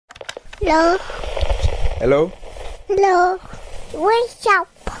Hello. Hello? Hello. What's up,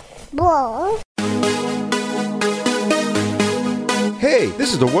 bro? Hey,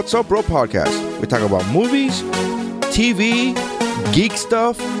 this is the What's Up Bro podcast. We talk about movies, TV, geek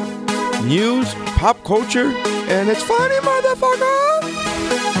stuff, news, pop culture, and it's funny, motherfucker!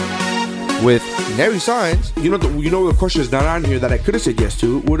 With Nary Signs, you know the question is not on here that I could have said yes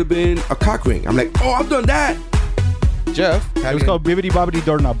to would have been a cock ring. I'm like, oh, I've done that. Jeff, It was called Bibbidi Bobbidi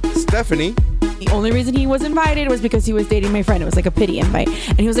Doorknob. Stephanie. The only reason he was invited was because he was dating my friend. It was like a pity invite.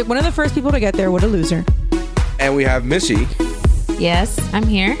 And he was like one of the first people to get there. What a loser. And we have Missy Yes, I'm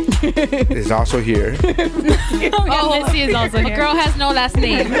here. is also here. Missy is also here. A girl has no last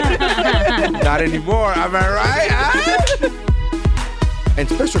name. Not anymore, am I right? Huh? And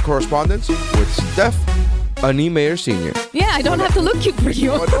special correspondence with Steph Mayer Sr. Yeah, I don't have to look cute for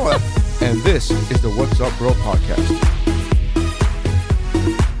you. Oh, no. And this is the What's Up Bro podcast.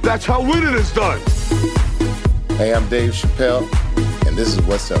 That's how winning is done. Hey, I'm Dave Chappelle, and this is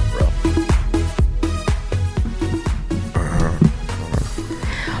What's Up, Bro.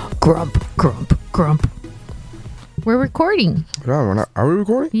 Grump, grump, grump. We're recording. No, we're not. Are we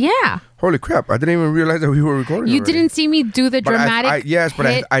recording? Yeah. Holy crap. I didn't even realize that we were recording You already. didn't see me do the But dramatic yes, but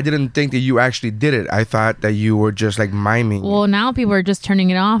hit. I didn't think that you actually did it. I thought that you were just like miming. Well, now people are just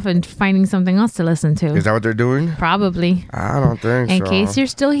turning it off and finding something else to listen to. Is that what they're doing? Probably. I don't think In so. case you're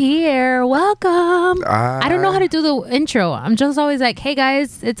still here, welcome. I don't know how to do the intro. I'm just always like, hey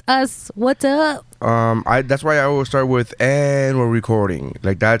guys, it's us. What's up? That's why I always start with, and we're recording.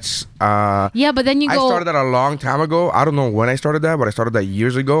 Like that's Yeah, but then you I go. started that a long time ago. I don't know when I started that, but I started that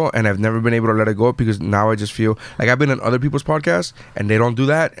years ago, and I've never been able to let it go because now I just feel like I've been on other people's podcasts, and they don't do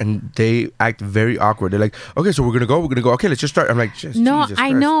that, and they act very awkward. They're like, okay, so we're gonna go. Okay, let's just start. I'm like, just No, Jesus I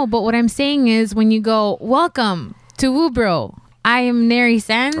Christ. know, but what I'm saying is when you go, welcome to Woobro. I am Nary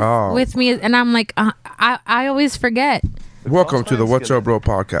Sands Oh. with me, and I'm like, I always forget. Welcome to the What's Up Bro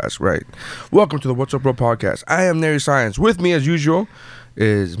podcast. Right. Welcome to the What's Up Bro podcast. I am Nary Science. With me, as usual,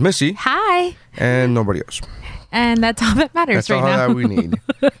 is Missy Hi, and nobody else. and that's all that matters That's right all now. that we need.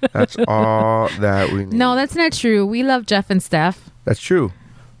 That's all that we need. No, that's not true. We love Jeff and Steph. That's true.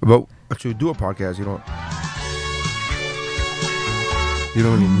 But to do a podcast, you don't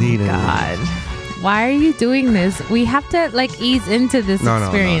even need anything. God, why are you doing this? We have to like ease into this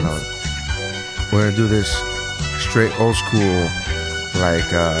experience. No. We're gonna do this straight old school, like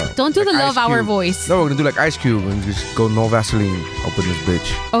Don't do like the Love Ice Hour Cube. voice. No, we're gonna do like Ice Cube and just go no Vaseline up in this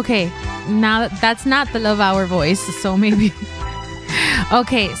bitch. Okay, now that's not the Love Hour voice, so maybe.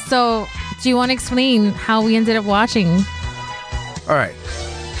 Okay, so do you want to explain how we ended up watching? All right.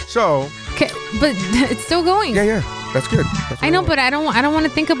 So Okay, but it's still going. yeah, that's good. That's what I know, want. but I don't want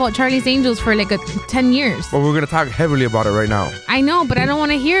to think about Charlie's Angels for like 10 years. But we're gonna talk heavily about it right now. I know, but I don't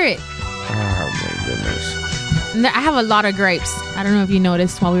want to hear it. Oh my goodness. I have a lot of gripes. I don't know if you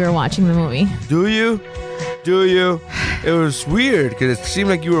noticed while we were watching the movie. Do you? It was weird because it seemed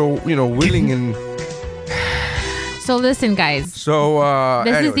like you were, willing and So listen, guys. so.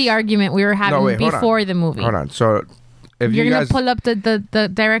 This is anyways. the argument we were having wait, hold on. before the movie. Hold on. So, if You're you gonna guys pull up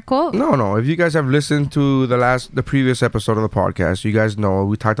the direct quote? No. If you guys have listened to the previous episode of the podcast, you guys know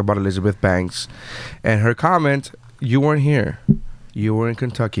we talked about Elizabeth Banks and her comment. You weren't here. You were in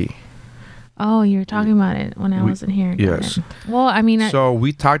Kentucky. Oh, you were talking about it when I wasn't here. Got yes. it. Well, I mean, So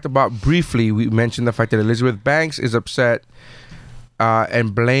we talked about briefly. We mentioned the fact that Elizabeth Banks is upset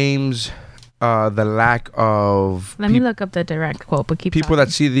and blames the lack of let me look up the direct quote, but keep people talking.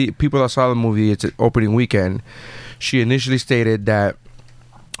 that saw the movie. It's an opening weekend. She initially stated that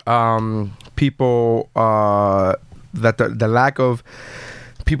people that the lack of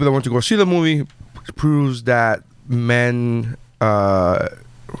people that want to go see the movie proves that men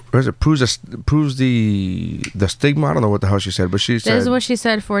proves the stigma. I don't know what the hell she said, but she This said is what she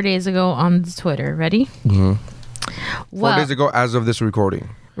said 4 days ago on Twitter. Ready? Mhm. 4 Well, days ago as of this recording.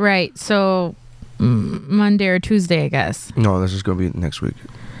 right. So Monday or Tuesday, I guess. No, this is gonna be next week.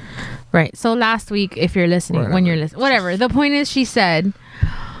 Right. So last week, if you're listening, Right. when you're listening, whatever. The point is, she said,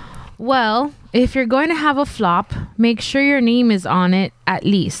 well, if you're going to have a flop, make sure your name is on it at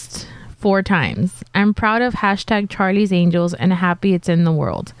least 4 times. I'm proud of hashtag Charlie's Angels and happy it's in the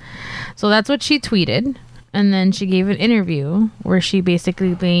world. So that's what she tweeted. And then she gave an interview where she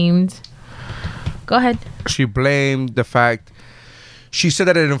basically blamed. Go ahead. She blamed the fact. She said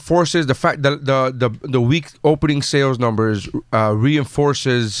that it enforces the fact that the weak opening sales numbers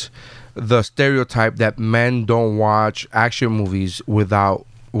reinforces the stereotype that men don't watch action movies without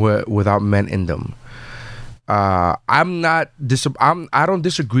men in them. I'm not. I don't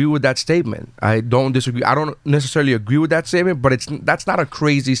disagree with that statement. I don't disagree. I don't necessarily agree with that statement, but that's not a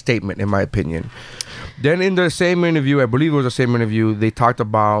crazy statement in my opinion. Then in the same interview, I believe it was the same interview, they talked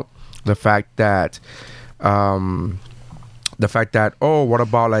about the fact that, oh, what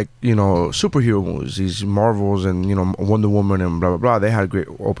about like, you know, superhero movies, these Marvels and, you know, Wonder Woman and blah blah blah. They had great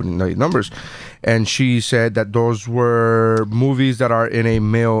opening night numbers, and she said that those were movies that are in a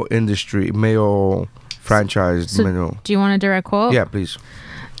male industry, male franchise. So do you want a direct quote? Yeah, please.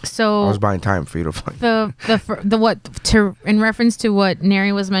 So I was buying time for you to find the what to in reference to what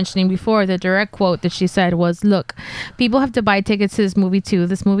Neri was mentioning before. The direct quote that she said was, "Look, people have to buy tickets to this movie too.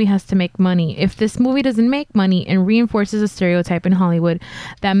 This movie has to make money. If this movie doesn't make money and reinforces a stereotype in Hollywood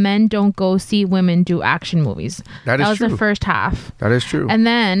that men don't go see women do action movies." That was true. The first half. That is true. And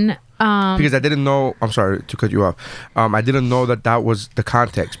then. Because I didn't know. I'm sorry to cut you off. I didn't know that was the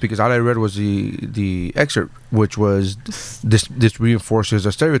context, because all I read was the excerpt, which was this reinforces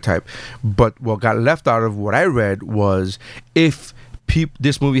a stereotype. But what got left out of what I read was, if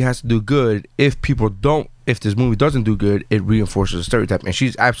this movie has to do good, if this movie doesn't do good, it reinforces a stereotype. And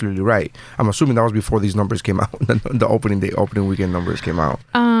she's absolutely right. I'm assuming that was before these numbers came out. The opening weekend numbers came out.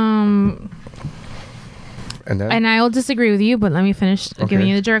 And I'll disagree with you, but let me finish giving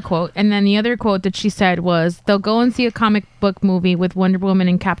you the direct quote. And then the other quote that she said was, "They'll go and see a comic book movie with Wonder Woman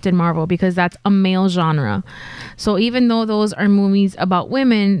and Captain Marvel because that's a male genre. So even though those are movies about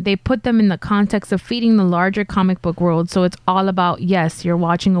women, they put them in the context of feeding the larger comic book world. So it's all about, yes, you're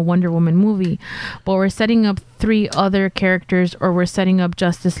watching a Wonder Woman movie, but we're setting up 3 other characters, or we're setting up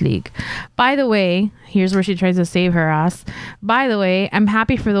Justice League. By the way," here's where she tries to save her ass. "By the way, I'm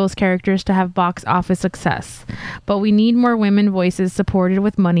happy for those characters to have box office success. But we need more women voices supported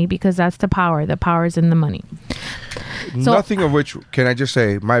with money, because that's the power. The power's in the money." So, nothing of which, can I just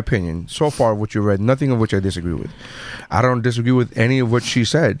say, my opinion, so far what you read, nothing of which I disagree with. I don't disagree with any of what she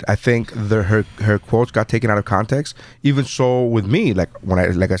said. I think her quotes got taken out of context. Even so with me, like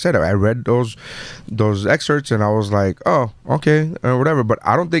I said, I read those excerpts and I was like, oh, okay, or whatever. But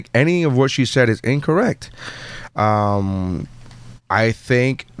I don't think any of what she said is incorrect. I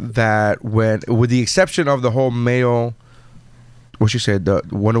think that with the exception of the whole male, what she said, the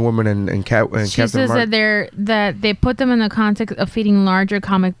Wonder Woman and Captain She says that they put them in the context of feeding larger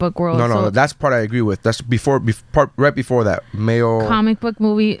comic book world. No, that's part I agree with. That's right before that male comic book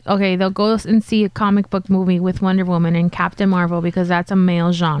movie. Okay, they'll go and see a comic book movie with Wonder Woman and Captain Marvel because that's a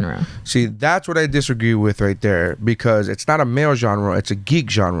male genre. See, that's what I disagree with right there, because it's not a male genre, it's a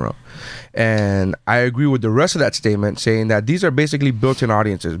geek genre. And I agree with the rest of that statement, saying that these are basically built-in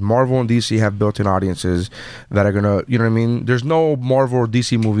audiences. Marvel and DC have built-in audiences that are gonna, you know what I mean? There's no Marvel or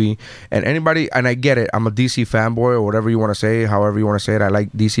DC movie, and anybody, and I get it, I'm a DC fanboy or whatever you want to say, however you want to say it, I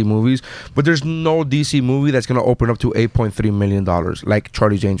like DC movies, but there's no DC movie that's gonna open up to $8.3 million like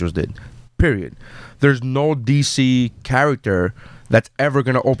Charlie's Angels did. Period. There's no DC character that's ever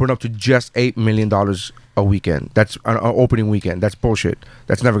gonna open up to just $8 million a weekend. That's an opening weekend. That's bullshit.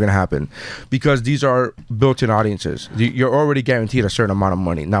 That's never gonna happen, because these are built-in audiences. You're already guaranteed a certain amount of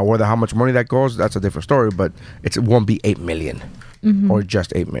money. Now, how much money that goes, that's a different story. But it won't be 8 million or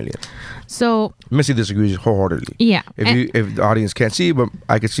just 8 million. So Missy disagrees wholeheartedly. Yeah. If the audience can't see, but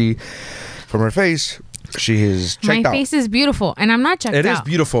I could see from her face, she is checked out. My face is beautiful, and I'm not checked out. It is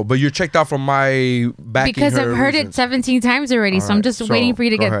beautiful, but you're checked out from my backing because I've heard reasons. it 17 times already. All so I'm just waiting for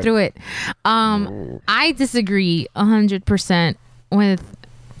you to go get ahead. through it. I disagree 100% with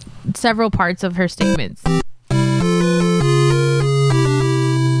several parts of her statements.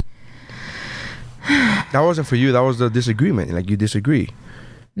 That wasn't for you. That was the disagreement. Like, you disagree.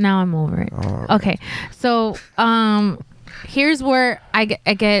 Now I'm over it. Okay. So here's where I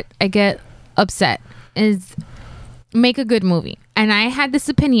get upset is make a good movie. And I had this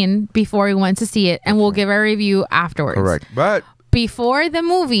opinion before we went to see it, and we'll give our review afterwards. Correct. But before the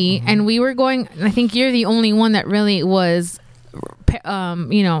movie, and we were going, I think you're the only one that really was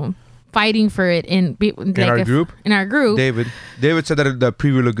fighting for it in our group. In our group, David said that the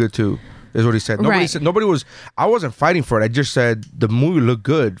preview looked good too. Is what he said. I wasn't fighting for it. I just said the movie looked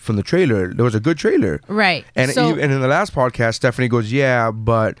good from the trailer. There was a good trailer. Right. And in the last podcast, Stephanie goes, yeah,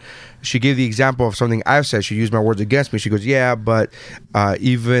 but she gave the example of something I've said. She used my words against me. She goes, yeah, but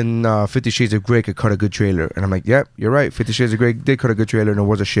even 50 Shades of Grey could cut a good trailer. And I'm like, yep, you're right. 50 Shades of Grey did cut a good trailer, and it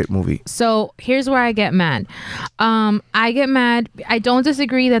was a shit movie. So here's where I get mad. I get mad. I don't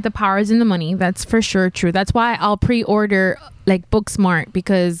disagree that the power is in the money. That's for sure true. That's why I'll pre-order like Booksmart,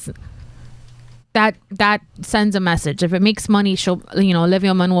 because that sends a message. If it makes money,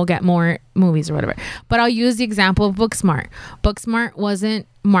 Olivia Munn will get more movies or whatever. But I'll use the example of Booksmart. Booksmart wasn't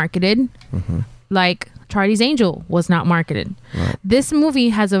marketed. like Charlie's Angel was not marketed. Right. This movie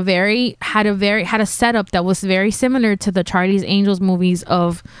had a setup that was very similar to the Charlie's Angels movies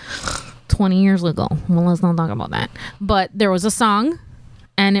of 20 years ago. Well, let's not talk about that. But there was a song,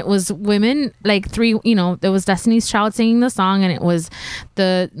 and it was women, like three, there was Destiny's Child singing the song, and it was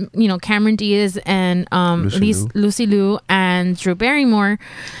Cameron Diaz and Lucy Liu and Drew Barrymore.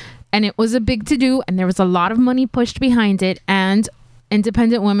 And it was a big to-do, and there was a lot of money pushed behind it, and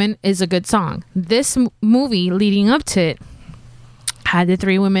Independent Women is a good song. This movie leading up to it had the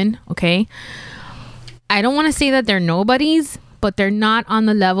three women, okay? I don't want to say that they're nobodies, but they're not on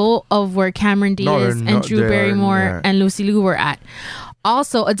the level of where Cameron Diaz and Drew Barrymore and Lucy Liu were at.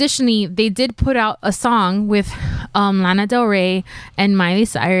 Also, additionally, they did put out a song with Lana Del Rey and Miley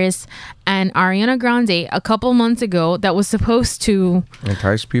Cyrus and Ariana Grande a couple months ago that was supposed to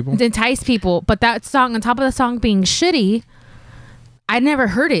entice people. But that song, on top of the song being shitty, I never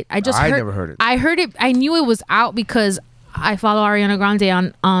heard it. I never heard it. I heard it. I knew it was out because I follow Ariana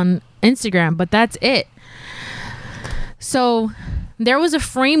Grande on Instagram, but that's it. So there was a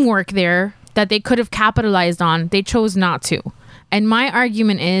framework there that they could have capitalized on. They chose not to. And my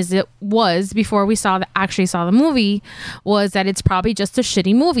argument before we actually saw the movie, was that it's probably just a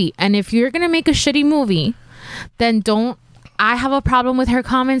shitty movie. And if you're going to make a shitty movie, then I have a problem with her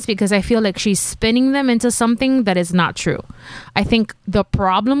comments because I feel like she's spinning them into something that is not true. I think the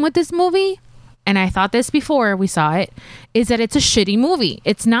problem with this movie, and I thought this before we saw it, is that it's a shitty movie.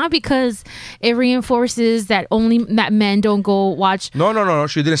 It's not because it reinforces that men don't go watch. No.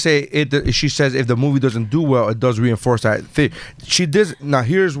 She didn't say it. She says if the movie doesn't do well, it does reinforce that thing. She did. Now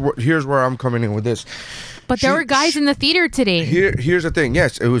here's where I'm coming in with this. But there were guys in the theater today. Here's the thing.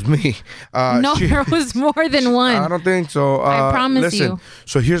 Yes, it was me. There was more than one. I don't think so. I promise you.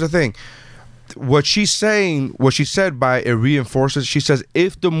 So here's the thing. What she said by it reinforces. She says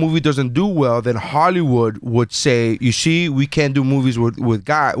if the movie doesn't do well, then Hollywood would say, "You see, we can't do movies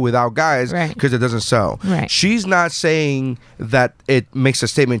without guys because it doesn't sell." Right. She's not saying that it makes a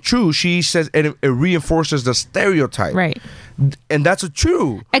statement true. She says it reinforces the stereotype. Right. And that's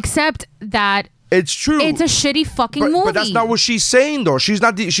true. Except that. It's true. It's a shitty fucking movie. But that's not what she's saying, though. She's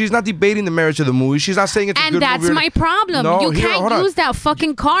not debating the merits of the movie. She's not saying it's a good movie. And that's my problem. No, you can't use that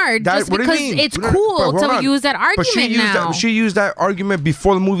fucking card just because it's cool to use that argument now. She used that argument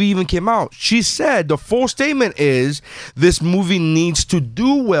before the movie even came out. She said the full statement is this movie needs to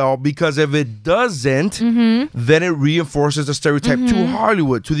do well because if it doesn't, then it reinforces the stereotype to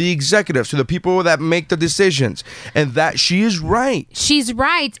Hollywood, to the executives, to the people that make the decisions. And that she is right. She's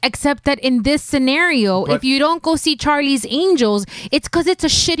right, except that in this scenario, if you don't go see Charlie's Angels, it's because it's a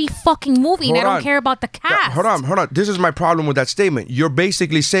shitty fucking movie and I don't care about the cast. Hold on. This is my problem with that statement. You're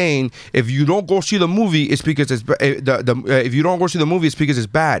basically saying if you don't go see the movie, it's because it's if you don't go see the movie, it's because it's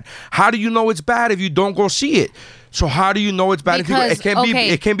bad. How do you know it's bad if you don't go see it? So how do you know it's bad? Because,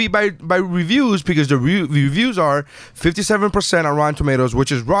 it can't be by reviews because the reviews are 57% on Rotten Tomatoes,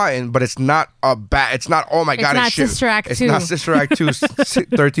 which is rotten, but it's not bad. It's not oh my god, it's not Sister Act 2. It's not Sister Act 2,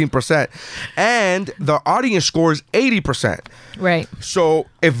 13%, and the audience score is 80%. Right. So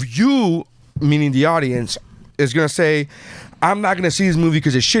if you, meaning the audience, is gonna say, I'm not going to see this movie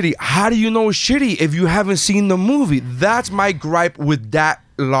because it's shitty. How do you know it's shitty if you haven't seen the movie? That's my gripe with that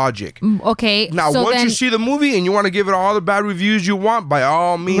logic. Okay. Now, once you see the movie and you want to give it all the bad reviews you want, by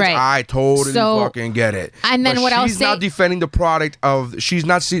all means, I totally fucking get it. And then what I'll say, she's not defending the product of. She's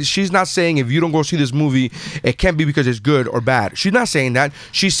not saying if you don't go see this movie, it can't be because it's good or bad. She's not saying that.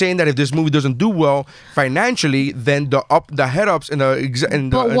 She's saying that if this movie doesn't do well financially, then the head ups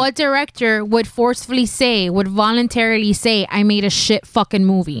But what director would voluntarily say, I made a shit fucking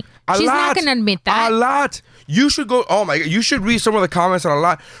movie? She's not going to admit that. A lot. You should go. Oh my God! You should read some of the comments on a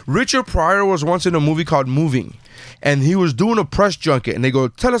lot. Richard Pryor was once in a movie called Moving, and he was doing a press junket, and they go,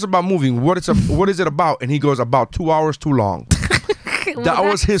 "Tell us about Moving. What is it about?" And he goes, "About 2 hours too long." That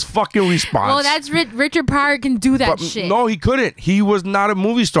was his fucking response. Well, that's Richard Pryor can do that shit. No, he couldn't. He was not a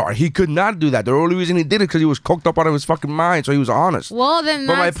movie star. He could not do that. The only reason he did it because he was coked up out of his fucking mind, so he was honest. Well, then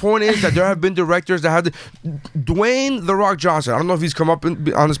But my point is that there have been directors that had Dwayne The Rock Johnson. I don't know if he's come up on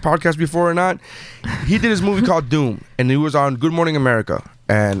this podcast before or not. He did his movie called Doom, and he was on Good Morning America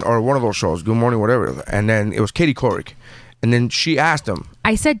or one of those shows, Good Morning whatever. And then it was Katie Couric. And then she asked him.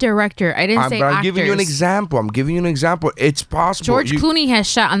 I said director. I didn't say actors. I'm giving you an example. It's possible. George Clooney has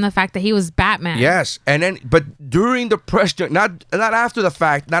shot on the fact that he was Batman. Yes. And then, but during the press, not after the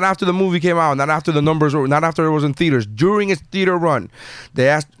fact, not after the movie came out, not after the numbers, or not after it was in theaters, during its theater run,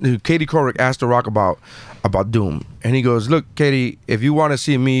 Katie Couric asked The Rock about Doom. And he goes, look, Katie, if you want to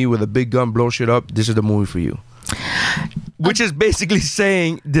see me with a big gun blow shit up, this is the movie for you. which is basically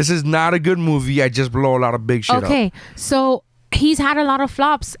saying this is not a good movie. I just blow a lot of big shit up. Okay, so he's had a lot of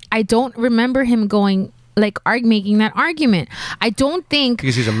flops. I don't remember him going like making that argument. I don't think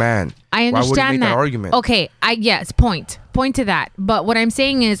Because he's a man. I understand Why would he make that argument? Okay, point to that. But what I'm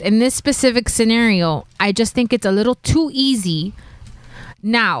saying is, in this specific scenario, I just think it's a little too easy.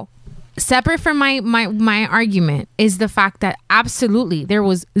 Now, separate from my argument is the fact that absolutely there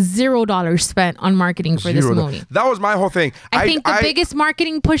was $0 spent on marketing for this movie. That was my whole thing. I think the biggest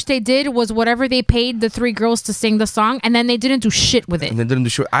marketing push they did was whatever they paid the 3 girls to sing the song, and then they didn't do shit with it. And they didn't do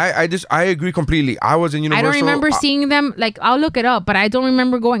shit. I agree completely. I was in Universal. I don't remember seeing them. Like, I'll look it up, but I don't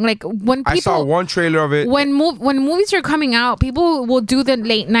remember going. Like, when people, I saw one trailer of it. When movies are coming out, people will do the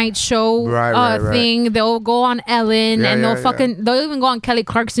late night show Right. thing. They'll go on Ellen and they'll even go on Kelly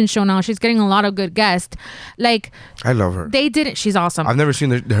Clarkson's show now. She's getting a lot of good guests. Like, I love her. They didn't. She's awesome. I've never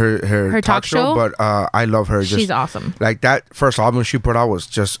seen her talk show, but I love her. She's awesome. Like, that first album she put out was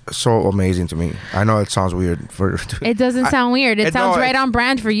just so amazing to me. I know it sounds weird it doesn't sound weird. It sounds right on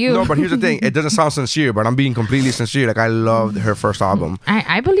brand for you. No, but here's the thing. It doesn't sound sincere, but I'm being completely sincere. Like, I loved her first album.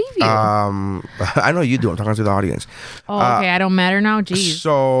 I believe you. I know you do. I'm talking to the audience. Oh, okay. I don't matter now. Jeez.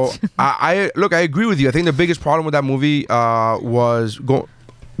 So I agree with you. I think the biggest problem with that movie was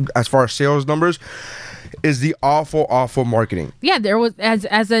as far as sales numbers is the awful marketing. Yeah, there was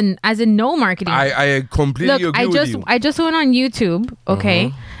as in no marketing. I completely agree with you. I just went on YouTube,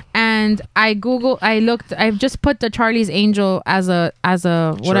 okay, and I looked. I've just put the Charlie's Angel as a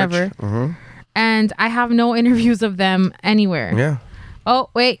whatever, and I have no interviews of them anywhere. Yeah. Oh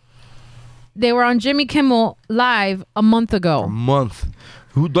wait, they were on Jimmy Kimmel Live a month ago.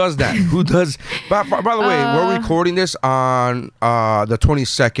 Who does that? Who does? By the way, we're recording this on the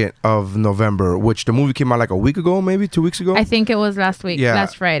 22nd of November, which the movie came out like a week ago, maybe 2 weeks ago. I think it was last week,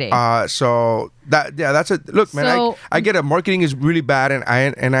 last Friday. So that's a look, man. I get it. Marketing is really bad, and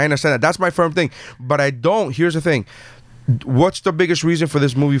I understand that. That's my firm thing. But I don't. Here's the thing. What's the biggest reason for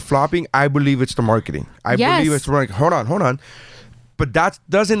this movie flopping? I believe it's the marketing. I believe it's the marketing. Hold on. But that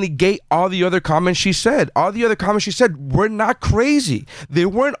doesn't negate all the other comments she said. All the other comments she said were not crazy. They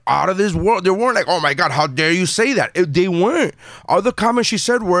weren't out of this world. They weren't like, oh my God, how dare you say that? They weren't. All the comments she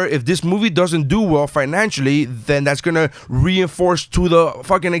said were, if this movie doesn't do well financially, then that's going to reinforce to the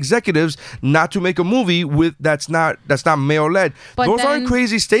fucking executives not to make a movie that's not male-led. Those aren't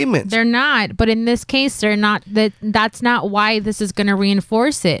crazy statements. They're not. But in this case, they're not. That's not why this is going to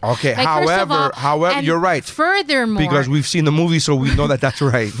reinforce it. Okay, like, however, you're right. Furthermore, because we've seen the movie, so we know that's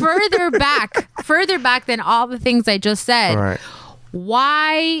right. further back than all the things I just said. Right.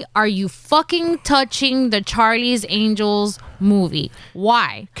 Why are you fucking touching the Charlie's Angels movie?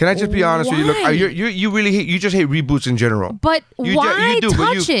 Why? Can I just be honest with you? Look, you really you just hate reboots in general. But why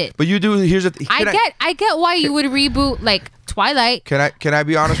touch it? But you do. Here's the. I get why you would reboot like Twilight. Can I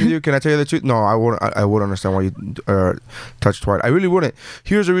be honest with you? Can I tell you the truth? No, I wouldn't. I would understand why you touch Twilight. I really wouldn't.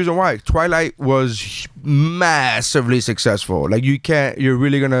 Here's the reason why. Twilight was massively successful. Like, you're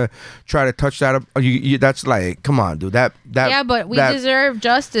really gonna try to touch that up. That's like, come on, dude. That yeah, but we deserve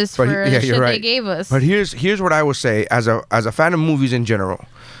justice for the shit they gave us. But here's what I would say as a fan of movies in general.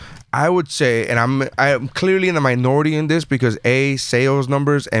 I would say, and I'm clearly in the minority in this because A, sales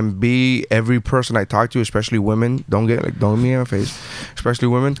numbers, and B, every person I talk to, especially women, don't get me in my face, especially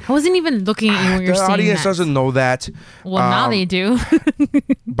women. I wasn't even looking at you when you're saying that. The audience doesn't know that. Well, now they do.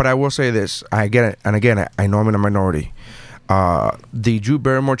 But I will say this. I get it. And again, I know I'm in a minority. The Drew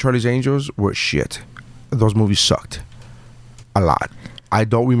Barrymore Charlie's Angels were shit. Those movies sucked. A lot. I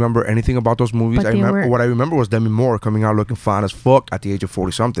don't remember anything about those movies. What I remember was Demi Moore coming out looking fine as fuck at the age of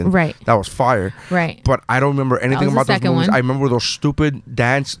 40-something. Right. That was fire. Right. But I don't remember anything about those movies. I remember those stupid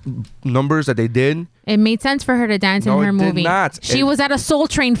dance numbers that they did. It made sense for her to dance in her movie. Did not. She was at a Soul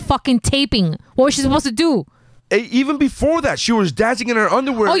Train fucking taping. What was she supposed to do? Even before that, she was dancing in her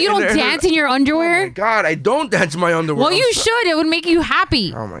underwear. Oh, you don't dance in your underwear? Oh my God, I don't dance in my underwear. Well, you should. It would make you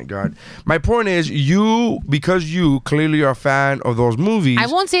happy. Oh my God. My point is, because you clearly are a fan of those movies. I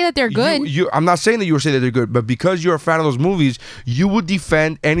won't say that they're good. I'm not saying that you were saying that they're good, but because you're a fan of those movies, you would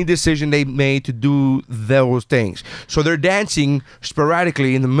defend any decision they made to do those things. So they're dancing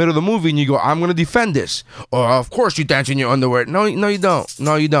sporadically in the middle of the movie, and you go, I'm going to defend this. Oh, of course you dance in your underwear. No, you don't.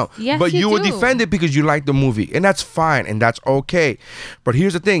 No, you don't. Yes, but you would do. defend it because you like the movie. And that's fine, and that's okay. But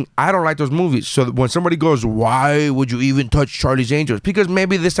here's the thing. I don't like those movies. So when somebody goes, why would you even touch Charlie's Angels? Because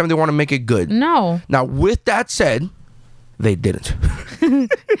maybe this time they want to make it good. No. Now, with that said, They didn't.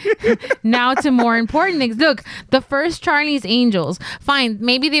 Now to more important things. Look, the first Charlie's Angels, fine.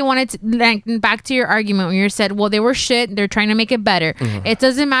 Maybe they wanted to, like, back to your argument when you said, well, they were shit. They're trying to make it better. It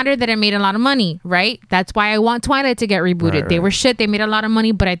doesn't matter that it made a lot of money, right? That's why I want Twilight to get rebooted. Right. They were shit. They made a lot of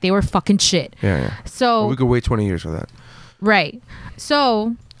money, but they were fucking shit. Yeah. So We could wait 20 years for that. right.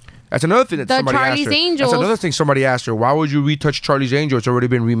 So That's another thing that The somebody Charlie's asked her. Angels- That's another thing somebody asked her. Why would you retouch Charlie's Angels? It's already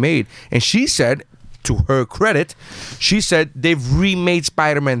been remade. And she said, to her credit, she said they've remade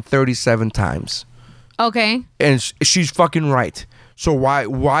Spider-Man 37 times. okay. And she's fucking right. So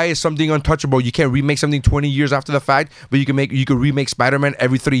why is something untouchable? You can't remake something 20 years after the fact, but you can remake Spider-Man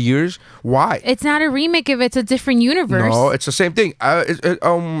every 3 years? Why? It's not a remake if it's a different universe. No, it's the same thing.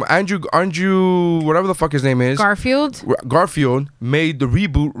 Andrew, whatever the fuck his name is, Garfield. Garfield made the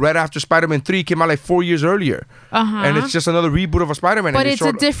reboot right after Spider-Man 3 came out like 4 years earlier. And it's just another reboot of a Spider-Man. But and it's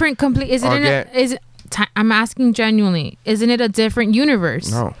a different complete. Is it? Again- I'm asking genuinely. Isn't it a different universe?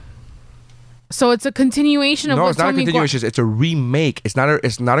 No. So it's a continuation of No, what it's not a Tommy continuation. It's a remake. It's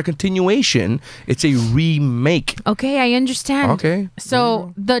not a continuation. It's a remake. Okay, I understand. Okay.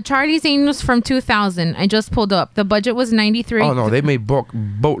 So the Charlie's Angels from 2000, I just pulled up. The budget was 93. Oh no, they made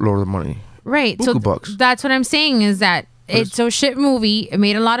boatload of money. Right. So Buku bucks. that's what I'm saying is that it's a shit movie. It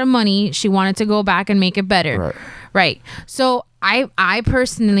made a lot of money. She wanted to go back and make it better. Right. So I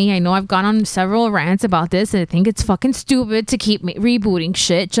personally, I know I've gone on several rants about this, and I think it's fucking stupid to keep rebooting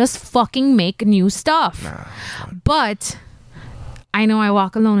shit. Just fucking make new stuff. But I know I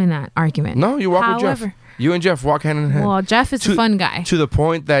walk alone in that argument. No, you walk with Jeff. You and Jeff walk hand in hand. Well, Jeff is a fun guy. To the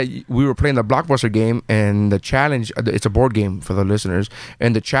point that we were playing the Blockbuster game, and the challenge, it's a board game for the listeners,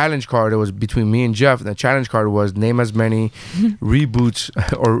 and the challenge card, it was between me and Jeff, and the challenge card was name as many reboots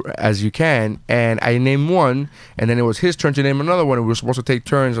or as you can, and I named one, and then it was his turn to name another one, and we were supposed to take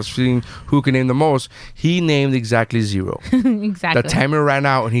turns of seeing who can name the most. He named exactly 0. Exactly. The timer ran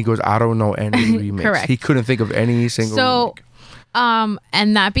out, and he goes, I don't know any remakes. Correct. He couldn't think of any single remake.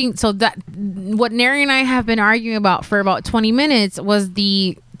 And that being so, that what Neri and I have been arguing about for about 20 minutes was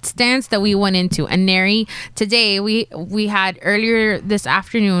the stance that we went into. And Neri, today we had earlier this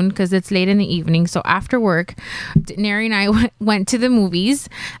afternoon, because it's late in the evening, so after work, Neri and I went to the movies,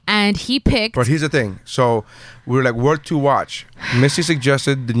 and he picked. But here's the thing. So we were like, what to watch? Missy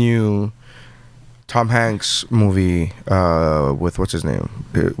suggested the new Tom Hanks movie with what's his name,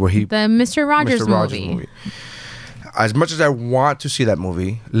 where he the Mr. Rogers movie. As much as I want to see that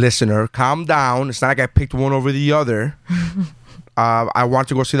movie, listener, calm down. It's not like I picked one over the other. I want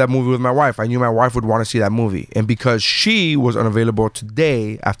to go see that movie with my wife. I knew my wife would want to see that movie. And because she was unavailable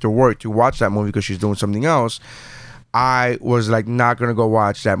today after work to watch that movie because she's doing something else, I was like not going to go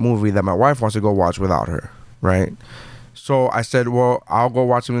watch that movie that my wife wants to go watch without her, right? So I said, well, I'll go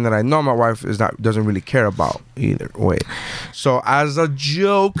watch something that I know my wife doesn't really care about either way. So as a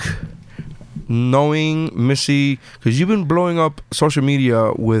joke, knowing Missy, because you've been blowing up social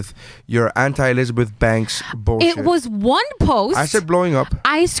media with your anti-Elizabeth Banks bullshit. It was one post. I said blowing up.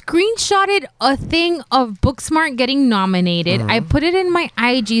 I screenshotted a thing of Booksmart getting nominated. I put it in my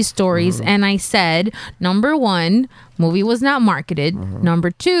IG stories, and I said, number 1, movie was not marketed.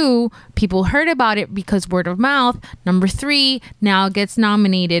 Number 2, people heard about it because word of mouth. Number 3, now it gets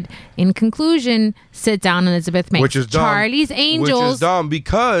nominated. In conclusion, sit down, Elizabeth Banks. Which is dumb. Charlie's Angels. Which is dumb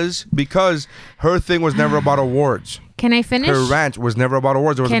because her thing was never about awards. Can I finish? Her rant was never about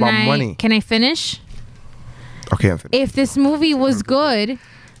awards. It was about money. Can I finish? Okay, I'm finished. If this movie was good,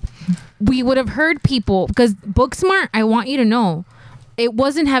 we would have heard people, because Booksmart, I want you to know, it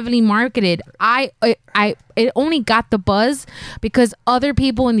wasn't heavily marketed. It only got the buzz because other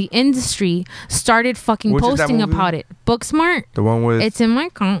people in the industry started fucking Which is that posting movie? about it. Booksmart. The one with It's in my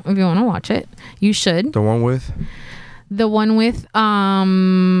account if you want to watch it. You should. the one with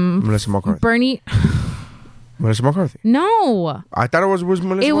Melissa McCarthy. Bernie. Melissa McCarthy. No. I thought it was Melissa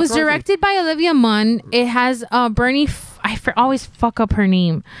McCarthy. It was directed by Olivia Munn. It has Bernie. Always fuck up her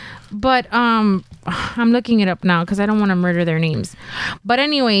name, but I'm looking it up now because I don't want to murder their names. But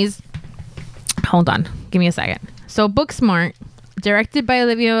anyways, hold on, give me a second. So Booksmart, directed by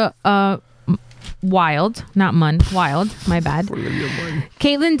Olivia Wilde, not Munn, Wilde, my bad.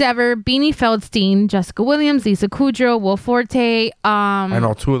 Caitlin Dever, Beanie Feldstein, Jessica Williams, Lisa Kudrow, Will Forte, I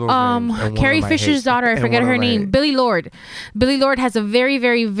know 2 of those names. and one Carrie of them I Fisher's hate. daughter, I And forget one her of them I name. hate. Billy Lord. Billy Lord has a very,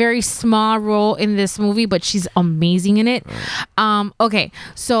 very, very small role in this movie, but she's amazing in it. Okay,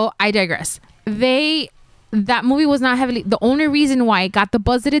 so I digress. that movie was not heavily. The only reason why it got the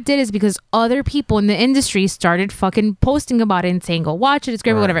buzz that it did is because other people in the industry started fucking posting about it and saying, "Go watch it, it's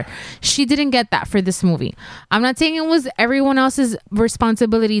great," whatever. She didn't get that for this movie. I'm not saying it was everyone else's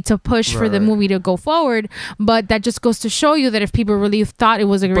responsibility to push for the movie to go forward, but that just goes to show you that if people really thought it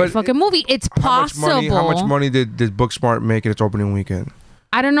was a great fucking movie, it's possible. How much money did Booksmart make in its opening weekend?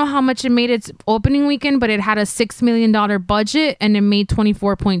 I don't know how much it made its opening weekend, but it had a $6 million budget and it made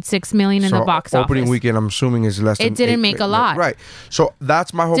 $24.6 million in the box office. Opening weekend, I'm assuming, is less than it didn't make a lot. Right. So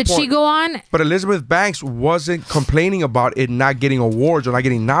that's my whole point. Did she go on? But Elizabeth Banks wasn't complaining about it not getting awards or not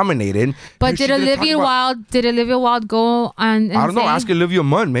getting nominated. But did Olivia Wilde go on? I don't know. Ask Olivia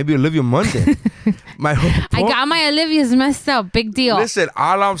Munn. Maybe Olivia Munn did. My whole point, I got my Olivia's messed up. Big deal. Listen,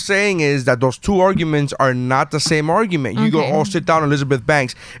 all I'm saying is that those two arguments are not the same argument. You go, oh, sit down, Elizabeth Banks.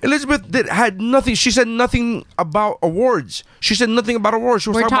 Elizabeth had nothing. She said nothing about awards. She said nothing about awards.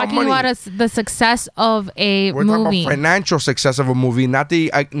 She was talking about money. The success of a We're movie. talking about financial success of a movie, not the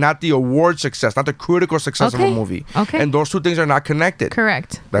award success, not the critical success of a movie. Okay. And those two things are not connected.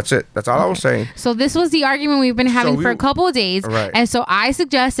 Correct. That's it. That's all I was saying. So this was the argument we've been having for a couple of days. Right. And so I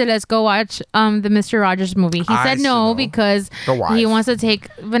suggested let's go watch the Mr. Rogers movie. He said no because he wants to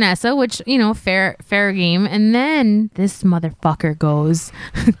take Vanessa, which, fair game. And then this motherfucker goes.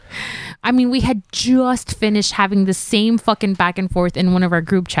 I mean, we had just finished having the same fucking back and forth in one of our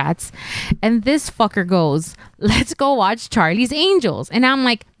group chats. And this fucker goes, let's go watch Charlie's Angels. And I'm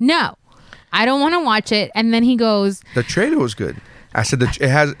like, no, I don't want to watch it. And then he goes, the trailer was good. I said that it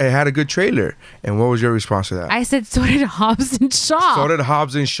had a good trailer. And what was your response to that? I said, so did Hobbs and Shaw. So did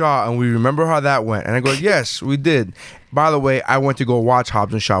Hobbs and Shaw. And we remember how that went. And I go, yes, we did. By the way, I went to go watch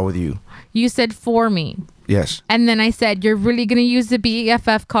Hobbs and Shaw with you. You said for me. Yes. And then I said, you're really going to use the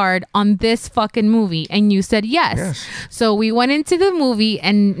BFF card on this fucking movie? And you said yes. So we went into the movie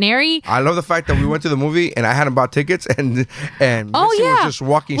and Neri... I love the fact that we went to the movie and I hadn't bought tickets and Missy was just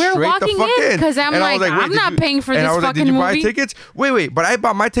walking straight the fuck in. Because I'm like, I'm not paying for this fucking movie. Did you buy tickets? Wait, but I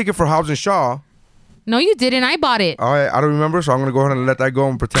bought my ticket for Hobbs and Shaw. No, you didn't. I bought it. All right, I don't remember, so I'm going to go ahead and let that go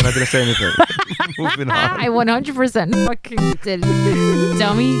and pretend I didn't say anything. Moving on. I 100% fucking did,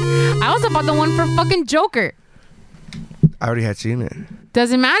 dummy. I also bought the one for fucking Joker. I already had seen it.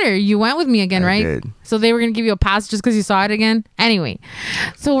 Doesn't matter. You went with me again, right? I did. So they were gonna give you a pass just because you saw it again. Anyway,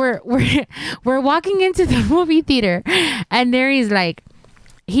 so we're walking into the movie theater, and Neri's like,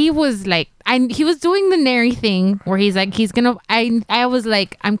 he was doing the Neri thing where he's like, I was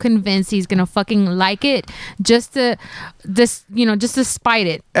like, I'm convinced he's gonna fucking like it just to spite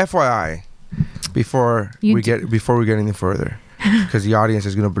it. FYI, before we get any further, because the audience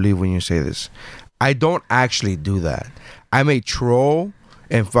is gonna believe when you say this, I don't actually do that. I may troll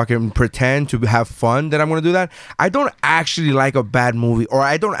and fucking pretend to have fun that I'm gonna do that. I don't actually like a bad movie, or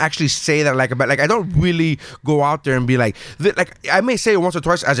I don't actually say that like I don't really go out there and be like I may say it once or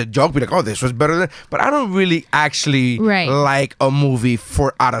twice as a joke, be like, oh, this was better than, but I don't really actually like a movie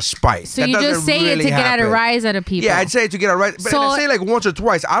for out of spite. So you just say it to get a rise out of people. Yeah, I'd say it to get a rise, but I say like once or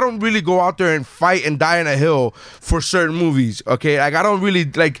twice. I don't really go out there and fight and die on a hill for certain movies. Okay, like I don't really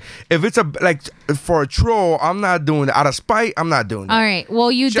like if it's for a troll, I'm not doing it out of spite. I'm not doing that. All right.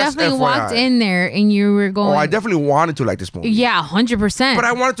 Well, you Just definitely FYI. walked in there and you were going. Oh, I definitely wanted to like this movie. Yeah, 100%. But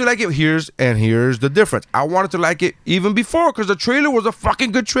I wanted to like it. Here's the difference. I wanted to like it even before because the trailer was a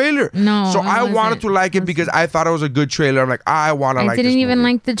fucking good trailer. No. So I wanted to like it because I thought it was a good trailer. I'm like, I want to like this I didn't even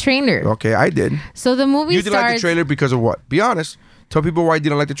movie. like the trailer. Okay, I did. So the movie You didn't like the trailer because of what? Be honest. Tell people why you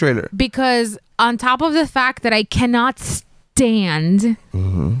didn't like the trailer. Because on top of the fact that I cannot stand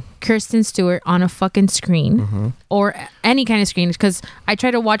Kirsten Stewart on a fucking screen or any kind of screen, because I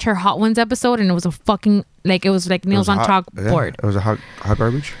tried to watch her Hot Ones episode and it was a fucking it was like nails on chalkboard. It was a hot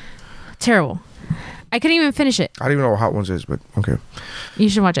garbage. Terrible. I couldn't even finish it. I don't even know what Hot Ones is, but okay. You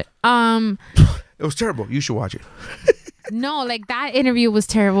should watch it. It was terrible. You should watch it. No, like that interview was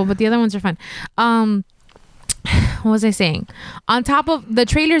terrible, but the other ones are fun. What was I saying? On top of the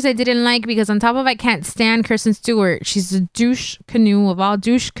trailers, I didn't like because on top of I can't stand Kirsten Stewart. She's a douche canoe of all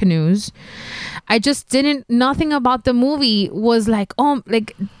douche canoes. I just didn't. Nothing about the movie was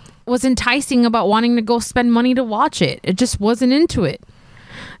was enticing about wanting to go spend money to watch it. It just wasn't into it.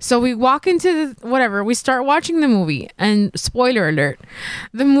 So we walk into we start watching the movie, and spoiler alert,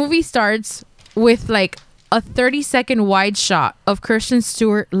 the movie starts with a 30-second wide shot of Kirsten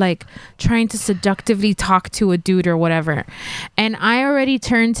Stewart trying to seductively talk to a dude or whatever. And I already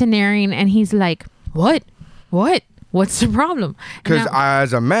turned to Neri and he's like, what? What's the problem? Because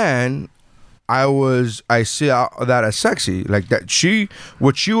as a man, I see that as sexy. Like that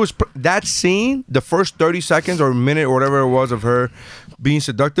that scene, the first 30 seconds or minute or whatever it was of her being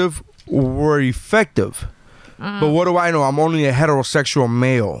seductive were effective. But what do I know? I'm only a heterosexual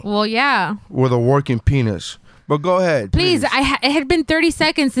male Well, yeah. with a working penis. But go ahead. Please, it had been 30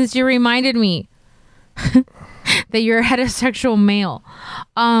 seconds since you reminded me that you're a heterosexual male.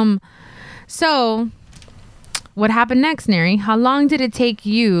 So, what happened next, Neri? How long did it take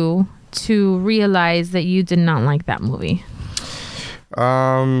you to realize that you did not like that movie?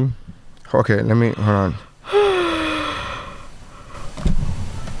 Okay, let me hold on.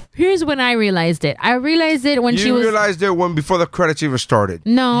 Here's when I realized it. I realized it when You realized it when before the credits even started.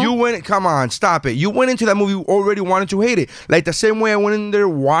 No. You went. Come on, stop it. You went into that movie already wanting to hate it. Like the same way I went in there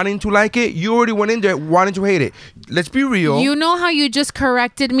wanting to like it. You already went in there wanting to hate it. Let's be real. You know how you just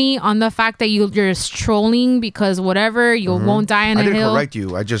corrected me on the fact that you're just trolling because whatever, you won't die on a I didn't hill? correct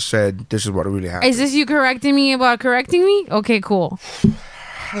you. I just said this is what really happened. Is this you correcting me about correcting me? Okay, cool.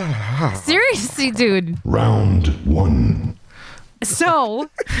 Seriously, dude. Round 1. So,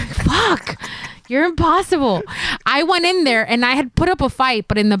 fuck. You're impossible. I went in there and I had put up a fight,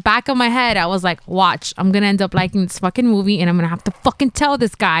 but in the back of my head, I was like, watch, I'm going to end up liking this fucking movie and I'm going to have to fucking tell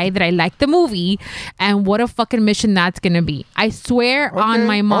this guy that I like the movie and what a fucking mission that's going to be. I swear on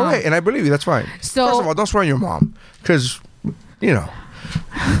my mom. All right, and I believe you. That's fine. So- First of all, don't swear on your mom. Because, you know,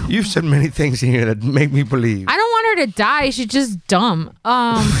 you've said many things here that make me believe. I don't want her to die. She's just dumb.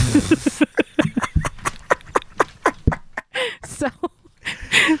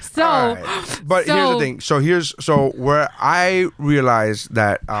 So, All right. But here's the thing. So where I realized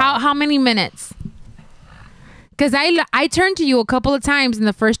that how many minutes? Because I turned to you a couple of times in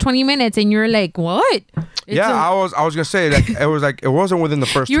the first 20 minutes, and you're like, "What?" I was gonna say like it wasn't within the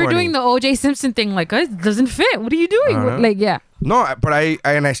first. You were 20. doing the O.J. Simpson thing, like it doesn't fit. What are you doing? Like, yeah. No, but I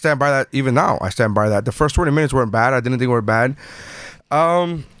stand by that even now. I stand by that. The first 20 minutes weren't bad. I didn't think they were bad.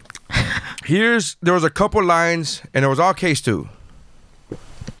 There was a couple lines, and it was all case too.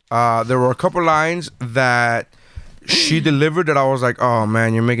 There were a couple lines that she delivered that I was like, oh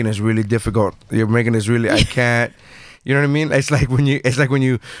man, you're making this really difficult. You're making this really, I can't. You know what I mean? It's like when you're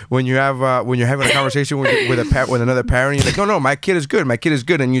having a conversation with another parent. You're like, no, my kid is good. My kid is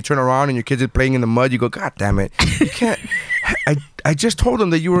good. And you turn around and your kid is playing in the mud. You go, God damn it, you can't. I just told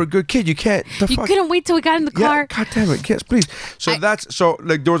them that you were a good kid. You can't. You couldn't wait till we got in the car. Yeah, God damn it, yes, please. So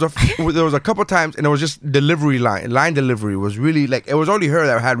like there was a couple times, and it was just line delivery was really like it was only her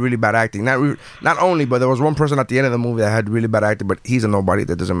that had really bad acting. Not only, but there was one person at the end of the movie that had really bad acting, but he's a nobody.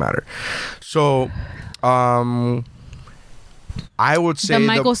 That doesn't matter. So, I would say the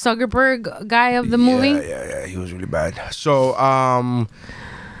Michael Zuckerberg guy of the movie. Yeah, he was really bad. So, I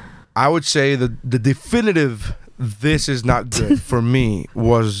would say the definitive. This is not good for me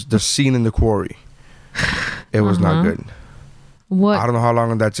was the scene in the quarry. It was not good. What? I don't know how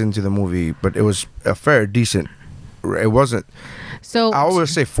long that's into the movie, but it was a fair decent. It wasn't. So I would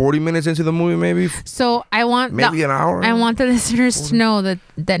say 40 minutes into the movie, maybe. So I want maybe an hour. I want the listeners to know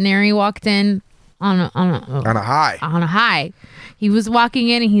that Neri walked in on a high. On a high. He was walking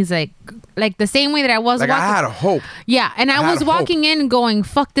in and he's like the same way that I was like walking. I had a hope. Yeah, and I was walking in going,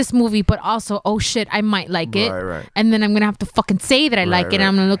 fuck this movie, but also, oh shit, I might like it. Right. And then I'm going to have to fucking say that I like it, and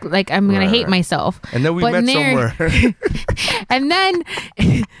I'm going to look like I'm going to hate myself. And then we met somewhere. And then,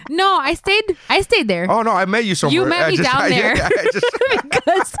 no, I stayed there. Oh, no, I met you somewhere. You met me down there.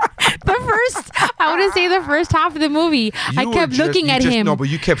 Because I want to say the first half of the movie, I kept looking at him. No, but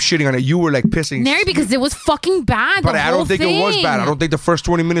you kept shitting on it. You were like pissing. Neri, because it was fucking bad. But I don't think it was bad. I don't think the first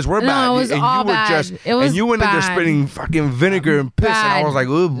 20 minutes were bad. No, it was all bad. And you went in there spitting fucking vinegar and piss, and I was like,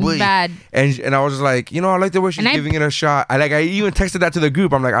 oh boy. Bad. And I was just like, I like the way she's giving it a shot. I even texted that to the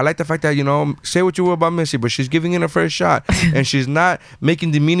group. I'm like, I like the fact that, say what you will about Missy, but she's giving it a first shot. And she's not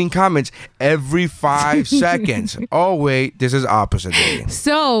making demeaning comments every 5 seconds. Oh, wait, this is opposite day.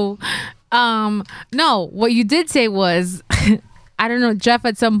 So, no, what you did say was, I don't know, Jeff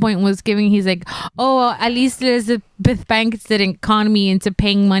at some point was he's like, oh, at least Elizabeth Banks didn't con me into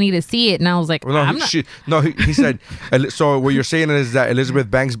paying money to see it. And I was like, he said, so what you're saying is that Elizabeth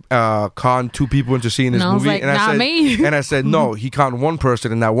Banks conned 2 people into seeing this movie? Like, not me. And I said, no, he conned 1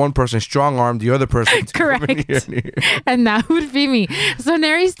 person, and that 1 person strong-armed the other person. Correct. And that would be me. So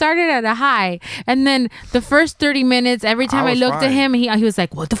Neri started at a high. And then the first 30 minutes, every time I looked at him, he was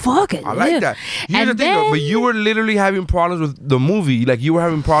like, what the fuck? I like that. Here's the thing, though, but you were literally having problems with the movie. Like, you were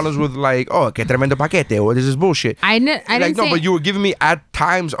having problems with like, oh, que tremendo paquete, or this is bullshit. I didn't No, say. but you were giving me at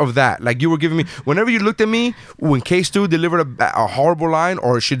times of that. Like you were giving me whenever you looked at me when K-Stu delivered a horrible line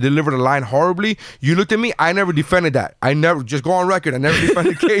or she delivered a line horribly. You looked at me. I never defended that. I never just go on record. I never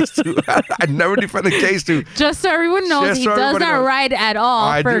defended K-Stu. I never defended K-Stu. Just so everyone knows, Just he so does everybody not knows. write at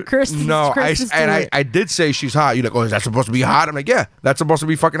all for Kristen. No, Kristen Stewart. I did say she's hot. You're like, oh, is that supposed to be hot? I'm like, yeah, that's supposed to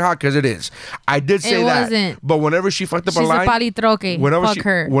be fucking hot because it is. I did say It that. wasn't. But whenever she fucked up She's a line, a palitroque. Fuck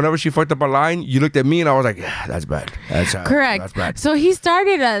her. Whenever she fucked up a line, you looked at me and I was like, yeah, that's bad. That's Correct. That's bad. So he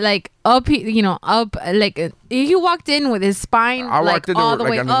started at like up, like he walked in with his spine I like walked in there all with, the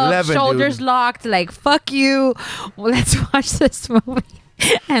like, way an up, 11, shoulders dude. locked, like fuck you. Well, let's watch this movie.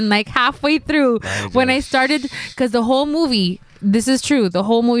 And like halfway through, when I started, because the whole movie. This is true. The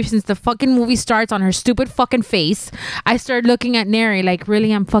whole movie, since the fucking movie starts on her stupid fucking face, I started looking at Neri like,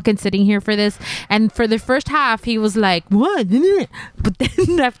 really, I'm fucking sitting here for this. And for the first half, he was like, what? But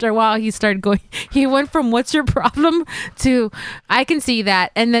then after a while, he started going, he went from what's your problem to I can see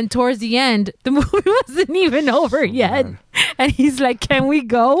that. And then towards the end, the movie wasn't even over yet. And he's like, can we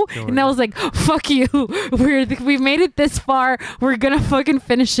go? And I was like, fuck you. We made it this far. We're going to fucking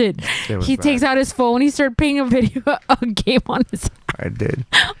finish it. He takes out his phone. He started playing a game on I did.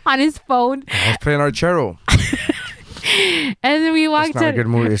 on his phone. I was playing Archero. And then we walked It's not a in. good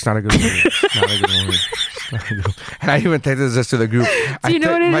movie. It's not a good movie. It's not a good movie. It's not a good movie. And I even texted this to the group. Do you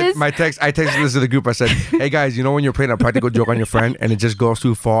know what it is? I texted this to the group. I said, hey guys, you know when you're playing a practical joke on your friend and it just goes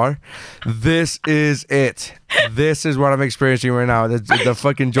too far? This is it. This is what I'm experiencing right now. The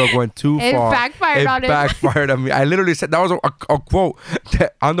fucking joke went too It far. backfired on him. It backfired on me. I literally said, that was a quote.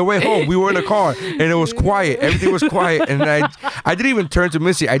 On the way home, we were in a car and it was quiet. Everything was quiet. And I didn't even turn to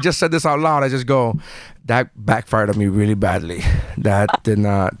Missy. I just said this out loud. I just go, that backfired on me really badly. That did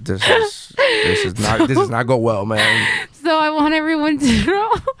not. This does not go well, man. So I want everyone to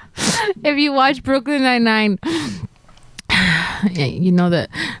know, if you watch Brooklyn Nine-Nine, you know the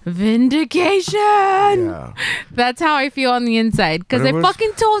vindication. Yeah. That's how I feel on the inside, because But it I was-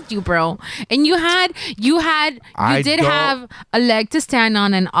 fucking told you, bro. And you did have a leg to stand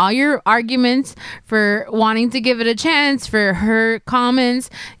on, and all your arguments for wanting to give it a chance for her comments.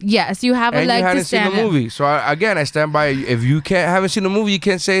 Yes, you have a And leg you to hadn't seen stand the on. movie, so I stand by. If you haven't seen the movie, you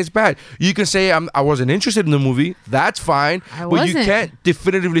can't say it's bad. You can say I wasn't interested in the movie. That's fine. I But you wasn't. can't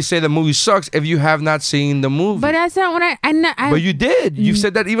definitively say the movie sucks if you have not seen the movie. But that's not what I But you did. You've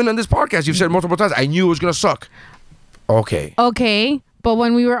said that even on this podcast. You've said multiple times. I knew it was gonna suck. Okay. okay. But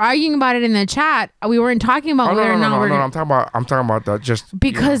when we were arguing about it in the chat, we weren't talking about whether or not we're I'm talking about that. Just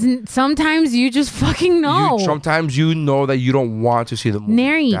because sometimes you just fucking know. sometimes you know that you don't want to see the movie.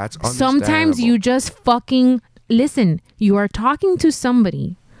 Neri, That's sometimes understandable. you just fucking listen. You are talking to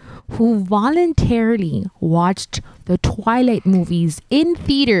somebody who voluntarily watched the Twilight movies in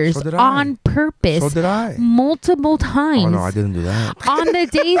theaters So did I. on purpose So did I. multiple times Oh no, I didn't do that. on the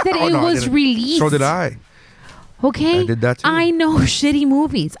days that Oh, it no, I was didn't. released. So did I. Okay? I did that too. I know shitty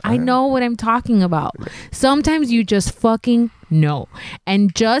movies. I know what I'm talking about. Sometimes you just fucking know.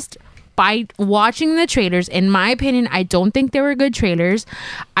 And just by watching the trailers, in my opinion, I don't think they were good trailers.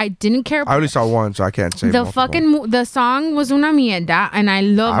 I didn't care. I only saw one, so I can't say The multiple. fucking the song was una mierda, and I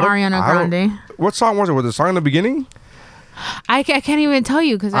love Ariana Grande. What song was it? Was the song in the beginning? I can't even tell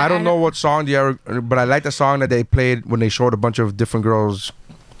you because I don't know what song but I like the song that they played when they showed a bunch of different girls,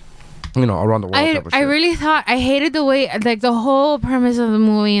 around the world. type of I shit. really thought I hated the way, like, the whole premise of the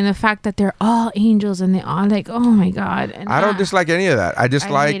movie and the fact that they're all angels and they all like, oh my god. And I don't dislike any of that. I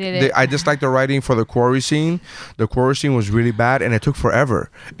dislike hated it. I dislike the writing for the quarry scene. The quarry scene was really bad and it took forever.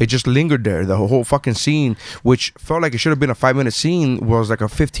 It just lingered there. The whole fucking scene, which felt like it should have been a 5-minute scene, was like a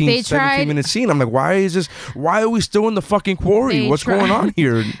 17-minute scene. I'm like, why are we still in the fucking quarry? What's going on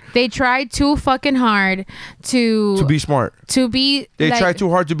here? They tried too fucking hard to be smart. To be They like, tried too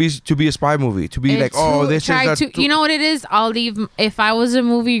hard to be a spy movie. To be like, oh, this is you know what it is? I'll leave. If I was a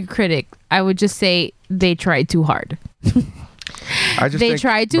movie critic, I would just say they tried too hard. They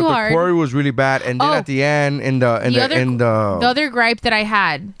tried too hard. The quarry was really bad, and then at the end, the other gripe that I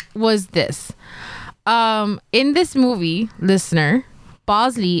had was this. In this movie, listener,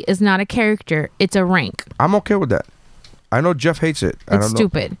 Bosley is not a character; it's a rank. I'm okay with that. I know Jeff hates it. It's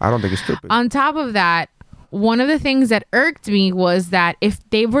stupid. I don't think it's stupid. On top of that, one of the things that irked me was that if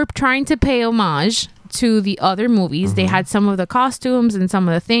they were trying to pay homage to the other movies, they had some of the costumes and some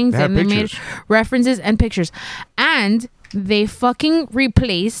of the things, They had and they made pictures. references and pictures, and they fucking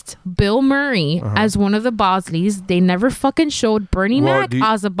replaced Bill Murray as one of the Bosleys. They never fucking showed Bernie Mac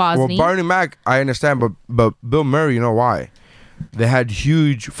as a Bosley. Well, Bernie Mac, I understand, but Bill Murray, you know why? They had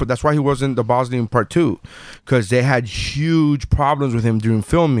huge. That's why he wasn't the Bosley in part 2, because they had huge problems with him during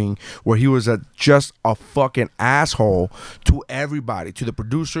filming, where he was just a fucking asshole to everybody, to the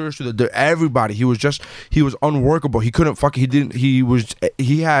producers, to the everybody. He was unworkable. He couldn't fucking.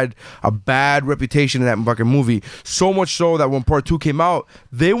 He had a bad reputation in that fucking movie. So much so that when part 2 came out,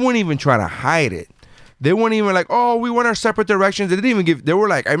 they weren't even trying to hide it. They weren't even like, oh, we went our separate directions. They didn't even give. They were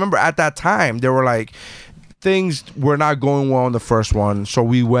like, I remember at that time, they were like, things were not going well in the first one, so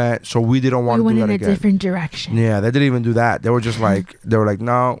we didn't want to do that again. We went in a different direction. Yeah, they didn't even do that. They were just like,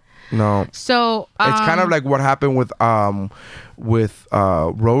 no. So it's kind of like what happened with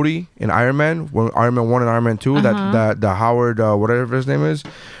Rhodey in Iron Man, when Iron Man 1 and Iron Man 2, that the Howard whatever his name is,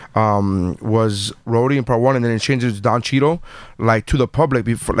 was Rhodey in part 1, and then it changes to Don Cheadle. Like, to the public,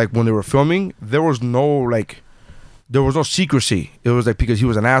 before, like when they were filming, there was no secrecy. It was like because he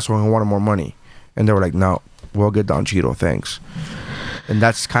was an asshole and wanted more money, and they were like, no, we'll get Don Cheadle, thanks. And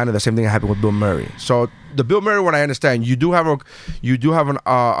that's kind of the same thing that happened with Bill Murray. So the Bill Murray one, I understand. You do have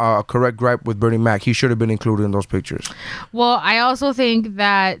a correct gripe with Bernie Mac. He should have been included in those pictures. Well, I also think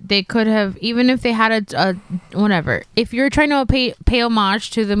that they could have, even if they had a whatever. If you're trying to pay homage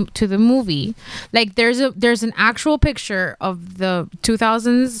to the movie, like there's an actual picture of the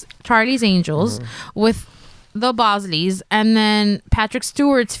 2000s Charlie's Angels with the Bosleys, and then Patrick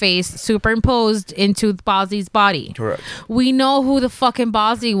Stewart's face superimposed into Bosley's body. Correct. We know who the fucking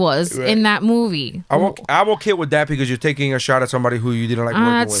Bosley was in that movie. I'm okay with that, because you're taking a shot at somebody who you didn't like working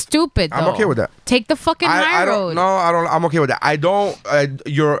with. That's stupid, though. I'm okay with that. Take the fucking high road. No, I don't. I'm okay with that.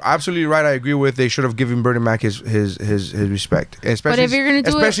 You're absolutely right. I agree with. They should have given Bernie Mac his respect, especially, but if you're gonna do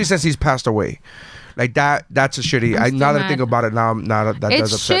especially since he's passed away. Like that's a shitty. Now that I think about it, now that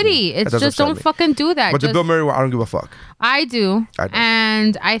it's does upset shitty. me. It's just don't fucking do that. But the Bill Murray one, I don't give a fuck. I do.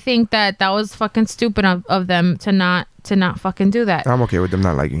 And I think that was fucking stupid of them to not fucking do that. I'm okay with them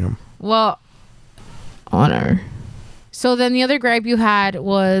not liking him. Well, whatever. So then the other gripe you had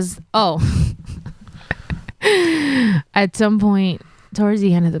was, at some point towards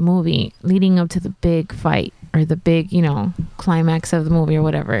the end of the movie, leading up to the big fight, or the big, climax of the movie or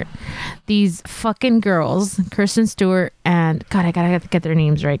whatever, these fucking girls, Kristen Stewart and, God, I gotta get their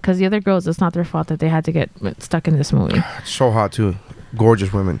names right, because the other girls, it's not their fault that they had to get stuck in this movie. So hot too.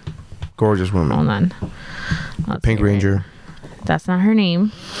 Gorgeous women. Hold on. Pink Ranger. Right. That's not her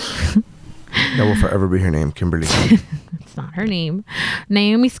name. That will forever be her name, Kimberly. It's not her name.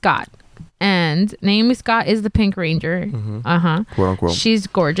 Naomi Scott. And Naomi Scott is the Pink Ranger. Quote unquote. She's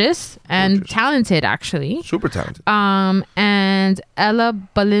gorgeous and talented, actually. Super talented. And Ella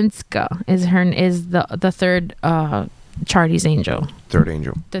Balinska is the third Charlie's Angel. Third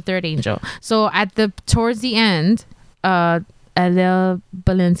angel. The third angel. So towards the end, Ella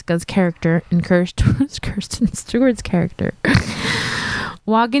Balinska's character and Kristen Stewart's character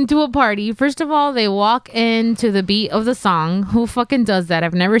walk into a party. First of all, they walk into the beat of the song. Who fucking does that?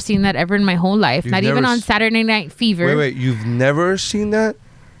 I've never seen that ever in my whole life. Not even on Saturday Night Fever. Wait, you've never seen that?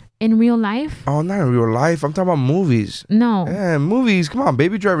 In real life? Oh, not in real life. I'm talking about movies. No. Yeah, movies. Come on,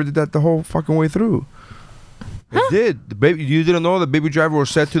 Baby Driver did that the whole fucking way through. It did. You didn't know that Baby Driver was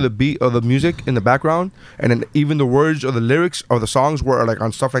set to the beat of the music in the background, and then even the words or the lyrics of the songs were like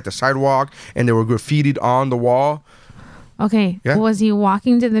on stuff like the sidewalk, and they were graffitied on the wall. Okay. Yeah. Was he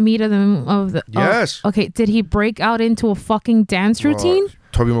walking to the beat of the? Yes. Okay. Did he break out into a fucking dance routine?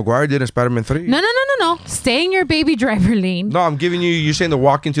 Tobey Maguire did in Spider-Man 3. No. Stay in your Baby Driver lane. No, I'm giving you. You're saying to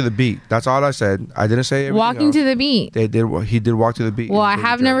walk into the beat. That's all I said. I didn't say everything walking else. to the beat. They did. He did walk to the beat. Well, I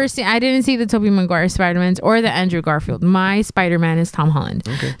didn't see the Tobey Maguire Spider-Mans or the Andrew Garfield. My Spider-Man is Tom Holland.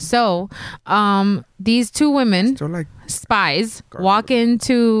 Okay. So, these two women, spies, walk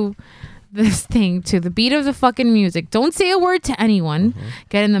into this thing to the beat of the fucking music. Don't say a word to anyone.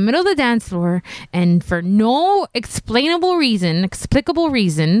 Get in the middle of the dance floor, and for no explicable reason,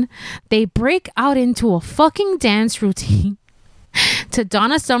 they break out into a fucking dance routine to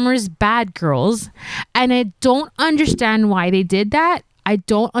Donna Summer's Bad Girls, and I don't understand why they did that.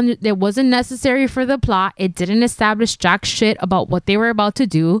 It wasn't necessary for the plot. It didn't establish jack shit about what they were about to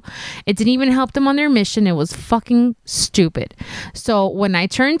do. It didn't even help them on their mission. It was fucking stupid. So when I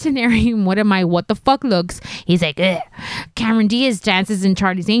turned to Neri, what the fuck looks, he's like, ugh. Cameron Diaz dances in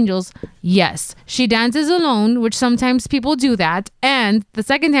Charlie's Angels. Yes, she dances alone, which sometimes people do that. And the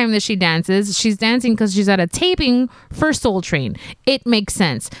second time that she dances, she's dancing because she's at a taping for Soul Train. It makes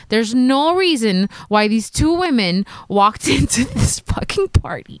sense. There's no reason why these two women walked into this fucking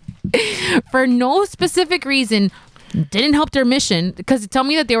party for no specific reason. Didn't help their mission, because tell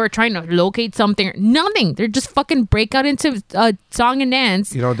me that they were trying to locate something. Nothing. They're just fucking break out into a song and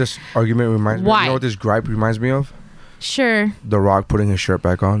dance. You know what this argument reminds me of? You know what this gripe reminds me of? Sure. The Rock putting his shirt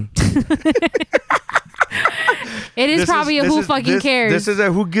back on. It is probably a who fucking cares. This is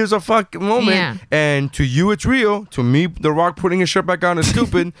a who gives a fuck moment. Yeah. And to you, it's real. To me, The Rock putting his shirt back on is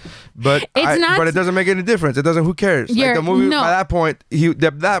stupid. But but it doesn't make any difference. It doesn't. Who cares? Like the movie by that point,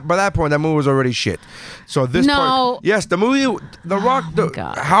 that movie was already shit. So this point, yes, the movie, The Rock,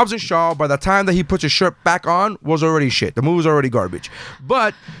 Hobbs and Shaw. By the time that he puts his shirt back on, was already shit. The movie was already garbage.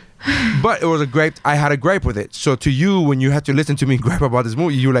 But it was a gripe. I had a gripe with it. So to you, when you had to listen to me gripe about this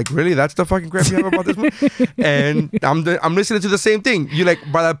movie, you're like, really? That's the fucking gripe you have about this movie? And I'm listening to the same thing. You like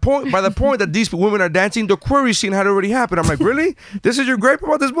by the point that these women are dancing, the query scene had already happened. I'm like, really? This is your gripe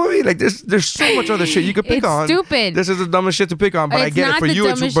about this movie? Like there's so much other shit you could pick on. It's stupid. This is the dumbest shit to pick on. But I get it. For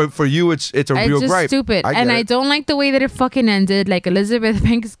you, it's a real just gripe. Stupid. I don't like the way that it fucking ended. Like Elizabeth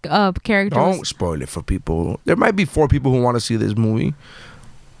Banks' character. Don't spoil it for people. There might be 4 people who want to see this movie.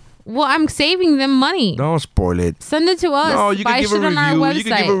 Well, I'm saving them money. Don't spoil it. Send it to us. No, you can give a review. You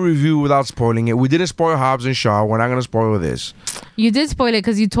can give a review without spoiling it. We didn't spoil Hobbs and Shaw. We're not going to spoil this. You did spoil it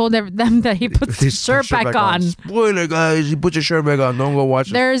because you told them that he puts his shirt back on. Spoiler, guys. He put your shirt back on. Don't go watch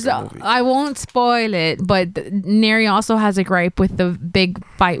the movie. I won't spoil it, but Neri also has a gripe with the big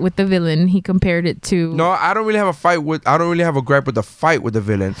fight with the villain. He compared it to... No, I don't really have a gripe with the fight with the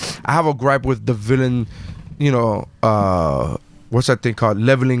villain. I have a gripe with the villain, what's that thing called?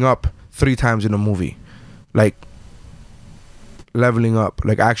 Leveling up 3 times in a movie. Like, leveling up.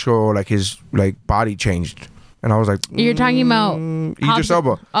 Like, actual, like, his, like, body changed. And I was like... You're talking about... Idris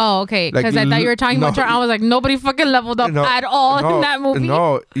Elba. Oh, okay. Because I thought you were talking about... I was like, nobody fucking leveled up at all in that movie.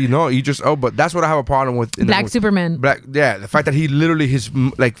 No, Idris Elba. That's what I have a problem with. In Black Superman. The fact that he literally,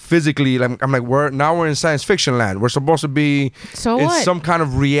 physically... I'm like, we're in science fiction land. We're supposed to be... So in what? some kind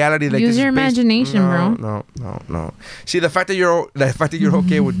of reality. Like Use your imagination, bro. No. See, the fact that you're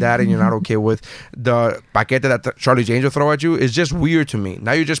okay with that and you're not okay with the paquete that Charlie's Angel throw at you is just weird to me.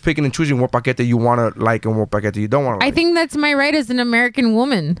 Now you're just picking and choosing what paquete you want to like and what paquete you don't want to like. I think that's my right as an American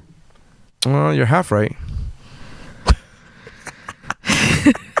woman. Well, you're half right.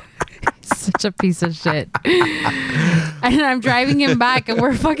 Such a piece of shit. And I'm driving him back and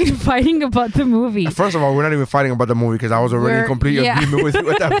we're fucking fighting about the movie. First of all, we're not even fighting about the movie because I was already in complete agreement with you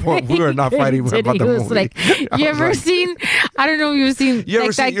at that point. We were not fighting about the movie. Like, you ever seen, I don't know if you've seen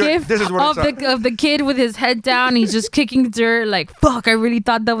that gif of the kid with his head down. He's just kicking dirt like, fuck, I really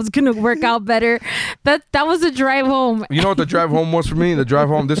thought that was going to work out better. That was a drive home. You know what the drive home was for me? This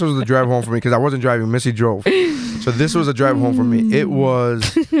was the drive home for me because I wasn't driving. Missy drove. So this was a drive home for me. It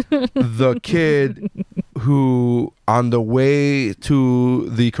was the kid who on the way to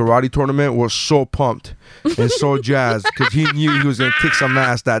the karate tournament was so pumped and so jazzed because he knew he was going to kick some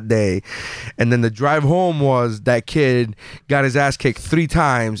ass that day. And then the drive home was that kid got his ass kicked 3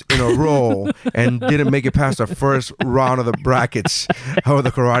 times in a row and didn't make it past the first round of the brackets of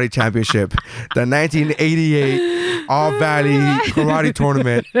the karate championship. The 1988 All Valley karate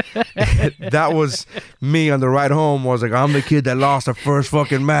tournament. That was me on the ride home. Was like, I'm the kid that lost the first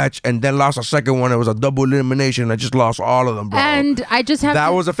fucking match and then lost the second one. It was a double elimination. I just lost all of them, bro. And I just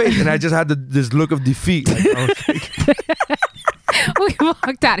have was a face, and I just had this look of defeat. We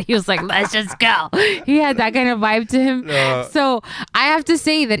walked out. He was like, let's just go. He had that kind of vibe to him. So I have to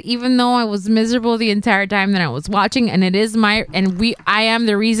say that even though I was miserable the entire time that I was watching, and I am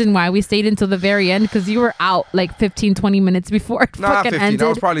the reason why we stayed until the very end, because you were out like 15-20 minutes before it fucking 15. ended. That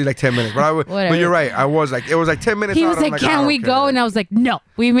was probably like 10 minutes. But you're right. It was like 10 minutes. He was like, can we go? And I was like, no,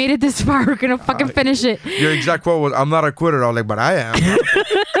 we made it this far. We're gonna fucking finish it. Your exact quote was, I'm not a quitter. I was like, but I am.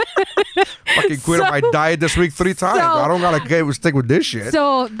 Fucking quit on my diet this week 3 times. I don't gotta stick with this shit.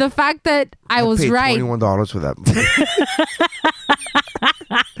 So the fact that I was paid right. $21 for that movie.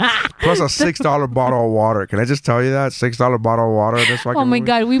 Plus a $6 bottle of water. Can I just tell you that? $6 bottle of water. This fucking my movie?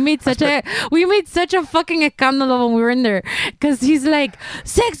 God, we made such a fucking escándalo when we were in there, because he's like,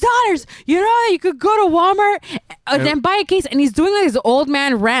 $6. You know that you could go to Walmart and then buy a case, and he's doing like this old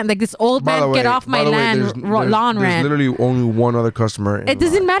man rant, like this old man get off my lawn rant. There's literally only one other customer. It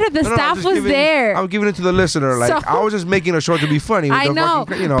doesn't matter. The staff was there. I'm giving it to the listener. Like, I was just making a show to be funny. I know,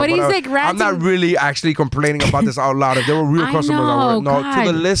 but he's like ranting. I'm not really actually complaining about this out loud. If there were real customers, I would. No,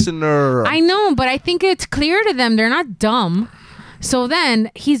 to the listener. I know, but I think it's clear to them. They're not dumb. So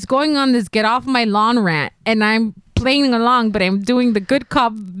then he's going on this get off my lawn rant, and I'm playing along, but I'm doing the good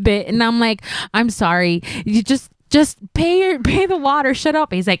cop bit, and I'm like, I'm sorry. You just pay the water. Shut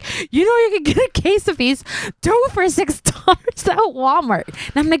up. He's like, you know, you can get a case of these 2 for $6 at Walmart.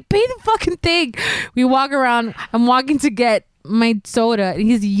 And I'm like, pay the fucking thing. We walk around. I'm walking to get my soda and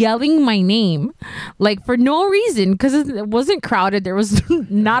he's yelling my name like for no reason because it wasn't crowded. There was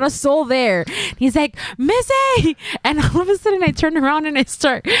not a soul there. He's like, Missy, and all of a sudden I turn around and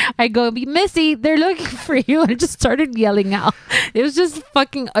I go, Missy, they're looking for you, and I just started yelling out. It was just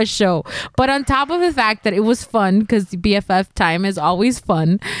fucking a show. But on top of the fact that it was fun, because BFF time is always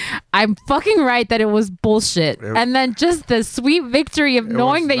fun, I'm fucking right that it was bullshit. And then just the sweet victory of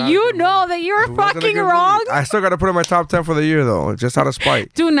knowing that you know that you were fucking wrong. Movie. I still got to put it in my top 10 for the year, though, just out of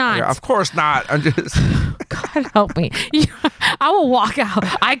spite. Do not. Yeah, of course not. I'm just... God help me. I will walk out.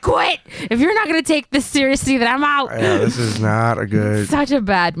 I quit. If you're not going to take this seriously, then I'm out. Yeah, this is not a good... Such a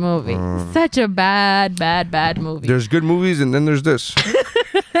bad movie. Such a bad movie. There's good movies, and then there's this.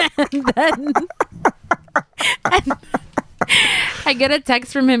 and I get a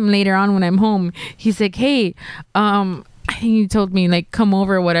text from him later on when I'm home. He's like, hey, he told me, like, come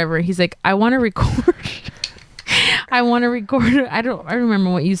over or whatever. He's like, I want to record. I don't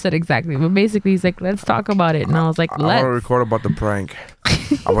remember what you said exactly, but basically he's like, let's talk about it. And I was like, I want to record about the prank.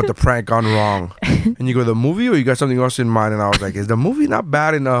 About the prank gone wrong. And you go, the movie, or you got something else in mind? And I was like, is the movie not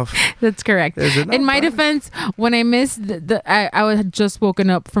bad enough? That's correct. In my defense, when I missed I had just woken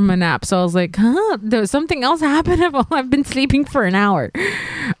up from a nap, so I was like, there's something else happened. I've been sleeping for an hour.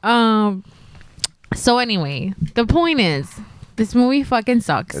 So anyway, the point is, this movie fucking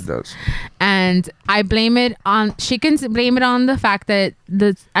sucks. It does. And I blame it on... She can blame it on the fact that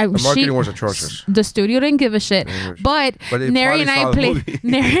the marketing was atrocious. The studio didn't give a shit. But Neri and I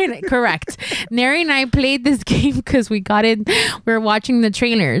played... Correct. Neri and I played this game because we were watching the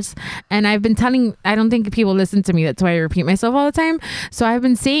trailers. And I've been telling... I don't think people listen to me. That's why I repeat myself all the time. So I've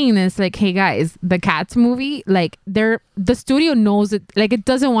been saying this, like, hey guys, the Cats movie, like, the studio knows it. Like, it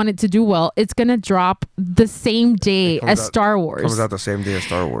doesn't want it to do well. It's going to drop the same day as Star Wars. Comes out the same day as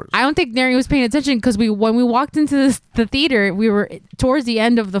Star Wars. I don't think Neri was paying attention because when we walked into the theater, we were towards the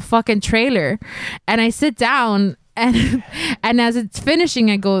end of the fucking trailer, and I sit down and as it's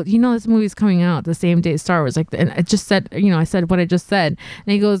finishing, I go, this movie's coming out the same day as Star Wars. Like, and I just said, I said what I just said,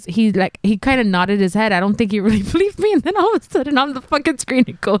 and he goes, he kind of nodded his head. I don't think he really believed me. And then all of a sudden on the fucking screen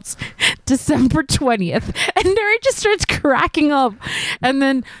it goes December 20th, and Neri just starts cracking up. And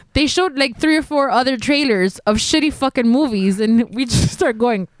then they showed like 3 or 4 other trailers of shitty fucking movies, and we just start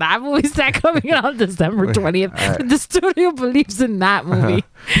going, that movie's not coming out on December 20th. The studio believes in that movie.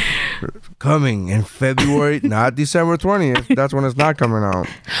 Coming in February, not December 20th. That's when it's not coming out.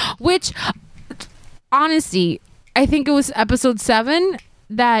 Which, honestly, I think it was episode 7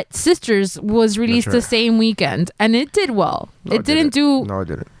 that Sisters was released the same weekend, and it did well. No, it didn't. No, it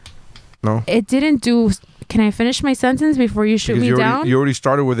didn't. No. It didn't do... Can I finish my sentence before you shoot me down? You already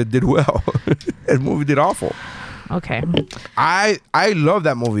started with it did well. The movie did awful. Okay. I love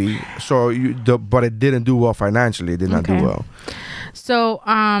that movie, but it didn't do well financially. It did not do well. So,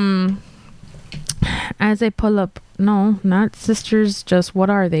 as I pull up, no, not Sisters, just what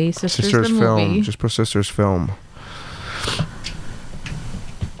are they? Sisters the film. Movie. Just put Sisters film.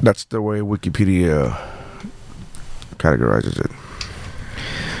 That's the way Wikipedia categorizes it.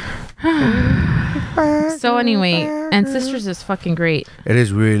 So anyway, and Sisters is fucking great. It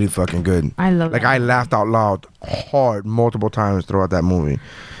is really fucking good. I love it. Like, I laughed out loud hard multiple times throughout that movie.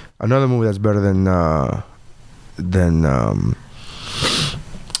 Another movie that's better than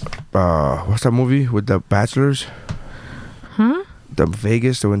what's that movie with the bachelors? Huh? They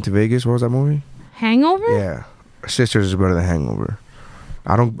went to Vegas. What was that movie? Hangover? Yeah. Sisters is better than Hangover.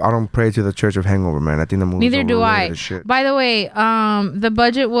 I don't pray to the church of Hangover, man. I think the movie. Neither do I. By the way, the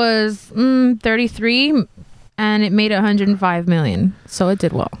budget was 33, and it made 105 million, so it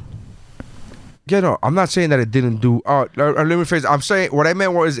did well. Yeah, no, I'm not saying that it didn't do. Let me rephrase. I'm saying what I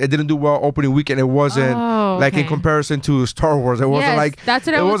meant was it didn't do well opening weekend. It wasn't like in comparison to Star Wars. It wasn't like that's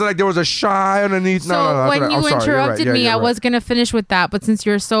what it wasn't like there was a shy underneath. So no. when you interrupted me, I was gonna finish with that, but since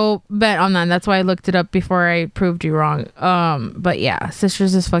you're so bent on that, that's why I looked it up before I proved you wrong. But yeah,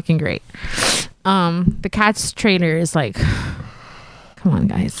 Sisters is fucking great. The Cats trailer is like, come on,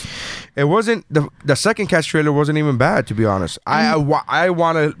 guys. It wasn't the second Cats trailer wasn't even bad, to be honest. I want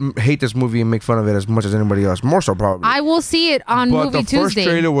to hate this movie and make fun of it as much as anybody else, more so probably. I will see it on Movie Tuesday. But the first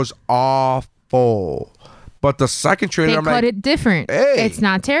trailer was awful. But the second trailer, they cut it different. Hey, it's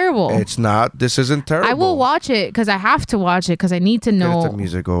not terrible. It's not. This isn't terrible. I will watch it because I have to watch it because I need to know. It's a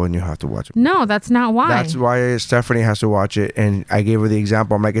musical and you have to watch it. No, that's not why. That's why Stephanie has to watch it. And I gave her the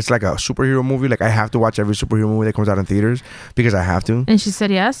example. I'm like, it's like a superhero movie. Like, I have to watch every superhero movie that comes out in theaters because I have to. And she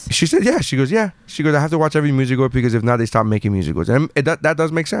said yes? She said yeah. She goes, yeah. She goes, I have to watch every musical because if not, they stop making musicals. And that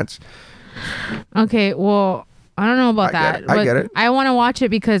does make sense. Okay, well... I don't know about I get it. I want to watch it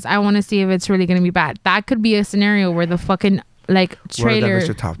because I want to see if it's really going to be bad. That could be a scenario where the fucking like What if trailer. that makes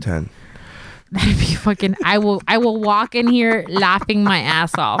your top 10? That'd be fucking. I will walk in here laughing my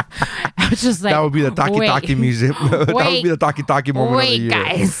ass off. I was just like, That would be the Taki wait, Taki music. That would be the Taki Taki moment of the Wait, year.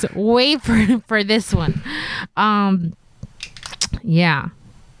 guys, wait for this one. Yeah.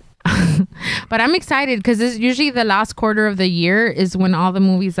 But I'm excited because this usually the last quarter of the year is when all the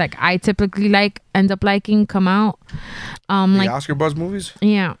movies like I typically end up liking come out. The Oscar buzz movies?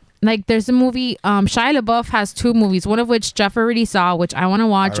 Yeah. Like there's a movie, Shia LaBeouf has 2 movies, one of which Jeff already saw, which I want to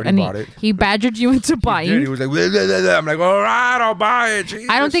watch, already and bought it. he badgered you into buying. He was like, blah, blah, blah, blah. I'm like, all right, I'll buy it. Jesus.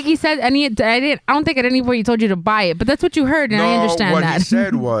 I don't think he said any. I don't think at any point he told you to buy it, but that's what you heard, and I understand what that. he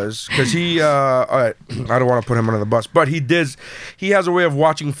said was because he all right, I don't want to put him under the bus, but he has a way of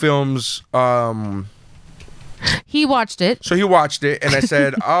watching films. He watched it. So he watched it, and I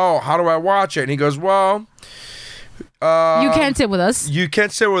said, oh, how do I watch it? And he goes, well, You can't sit with us. you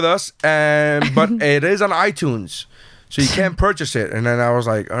can't sit with us, but it is on iTunes, so you can't purchase it. And then I was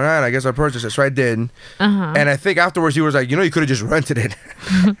like, all right, I guess I purchased it. So I did. And I think afterwards he was like, you could have just rented it.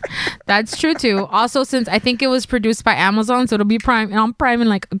 That's true too. Also, since I think it was produced by Amazon, so it'll be on Prime in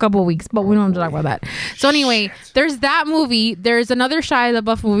like a couple of weeks, but we don't talk about that. So anyway, there's that movie. There's another Shia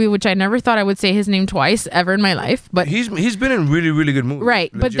LaBeouf movie, which I never thought I would say his name twice ever in my life. But He's been in really, really good movies.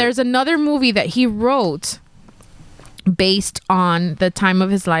 right. But Legit. there's another movie that he wrote based on the time of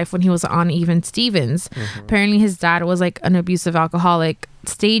his life when he was on Even Stevens. Apparently his dad was like an abusive alcoholic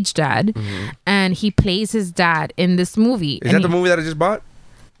stage dad, and he plays his dad in this movie. Is that the movie that I just bought?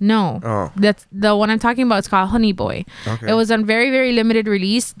 No. Oh. That's the one I'm talking about. It's called Honey Boy. Okay. It was on very, very limited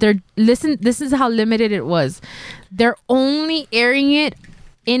release. This is how limited it was. They're only airing it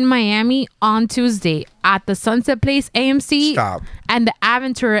in Miami on Tuesday at the Sunset Place AMC Stop. and the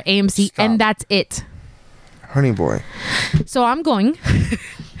Aventura AMC, Stop. and that's it. Honey Boy. So I'm going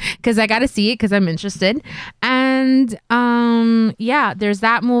because I got to see it because I'm interested. And yeah, there's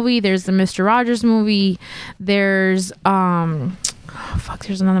that movie. There's the Mr. Rogers movie. There's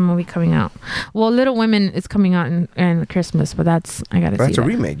there's another movie coming out. Well, Little Women is coming out in Christmas, but I gotta see That's a that.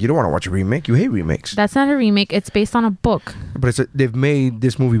 remake. You don't want to watch a remake. You hate remakes. That's not a remake. It's based on a book, But they've made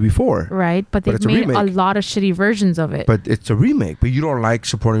this movie before. right? But they've it's a made a remake. lot of shitty versions of it. But it's a remake. But you don't like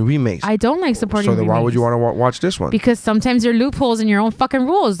supporting remakes. I don't like supporting So then why would you remakes. want to watch this one? Because sometimes there are loopholes in your own fucking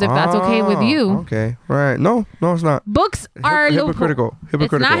rules, if that's okay with you. Okay. Right. No, it's not. Books are Hypocritical.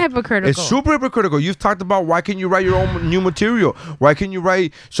 It's not hypocritical. It's super hypocritical. You've talked about why can't you write your own new material? Why can't you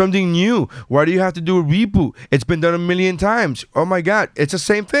write something new? Why do you have to do a reboot? It's been done a million times. Oh my God. It's the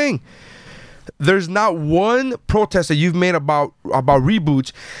same thing. There's not one protest that you've made about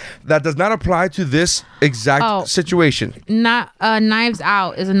reboots that does not apply to this exact situation. Not Knives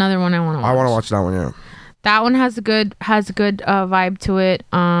Out is another one I want to watch. I want to watch that one, yeah. That one has a good vibe to it.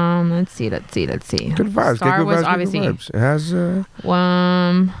 Let's see. Good vibes. Star good Wars, vibes, obviously. Good vibes. It has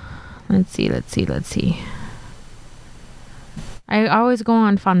Let's see. I always go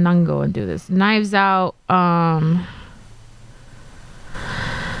on Fandango and do this. Knives Out. all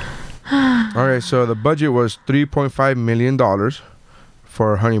right, so the budget was $3.5 million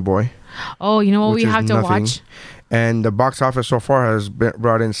for Honey Boy. Oh, you know what Which we is have to nothing. watch? And the box office so far has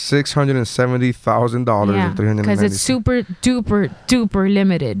brought in $670,000 Yeah, and $396. because it's super duper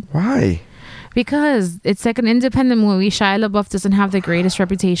limited. Why? Because it's like an independent movie. Shia LaBeouf doesn't have the greatest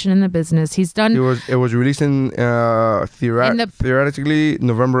reputation in the business. He's done It was released in theoretically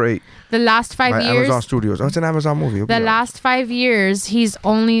November 8th the last 5 by years. Amazon Studios. Oh, it's an Amazon movie. It'll be The out. last 5 years, he's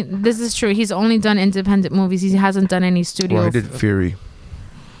only done independent movies. He hasn't done any studio. Well, he did Fury,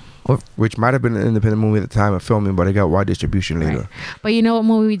 which might have been an independent movie at the time of filming, but it got wide distribution later. Right. But you know what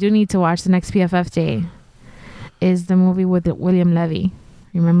movie we do need to watch the next PFF day is the movie with William Levy.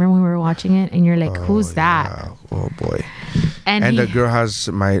 Remember when we were watching it and you're like, who's that? Yeah. Oh boy! And the girl has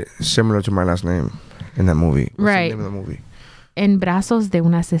similar to my last name in that movie. What's Right. the name of the movie? En Brazos de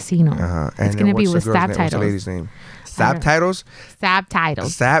un Asesino. And It's gonna be what's with the girl's name? What's the subtitles. lady's name? I don't- Subtitles?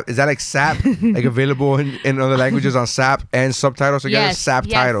 Subtitles. SAP? Is that like SAP? Like available in other languages on SAP and subtitles together?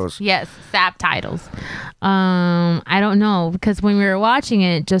 Subtitles. Yes, subtitles. I don't know, because when we were watching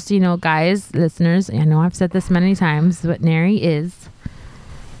it, just guys, listeners, I know I've said this many times, but Neri is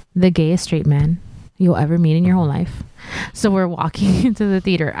the gayest straight man you'll ever meet in your whole life. So we're walking into the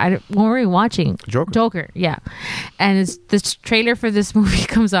theater. What were we watching? Joker, yeah. And this trailer for this movie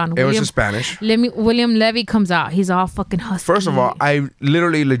comes on. It was in Spanish. William Levy comes out. He's all fucking husky. First of all, I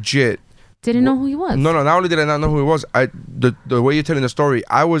literally legit Didn't know who he was. No. Not only did I not know who he was, the way you're telling the story,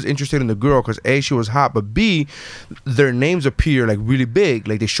 I was interested in the girl because A, she was hot, but B, their names appear like really big.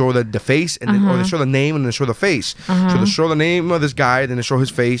 Like they show the face, and then, or they show the name and then show the face. So they show the name of this guy, then they show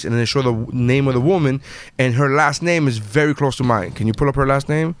his face, and then they show the name of the woman, and her last name is very close to mine. Can you pull up her last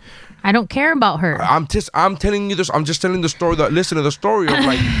name? I don't care about her. I'm telling you this. I'm just telling the story. Listen to the story of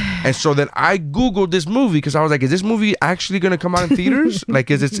like, and so then I googled this movie because I was like, is this movie actually gonna come out in theaters? Like,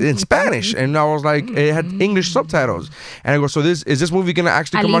 is it in Spanish? And I was like, it had English subtitles. And I go, so is this movie gonna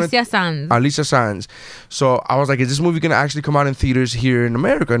actually come out? Alicia Sanz. So I was like, is this movie gonna actually come out in theaters here in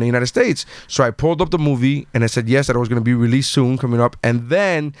America, in the United States? So I pulled up the movie and I said yes, that it was gonna be released soon, coming up. And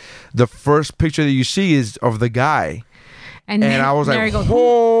then the first picture that you see is of the guy. And I was like,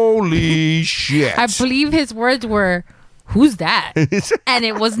 holy shit. I believe his words were, who's that? And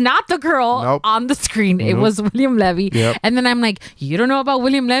it was not the girl on the screen. It was William Levy. Yep. And then I'm like, you don't know about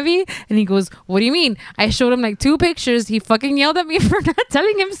William Levy? And he goes, what do you mean? I showed him like 2 pictures. He fucking yelled at me for not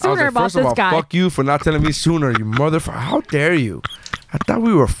telling him sooner about first of this all, guy. Fuck you for not telling me sooner, you motherfucker. How dare you? I thought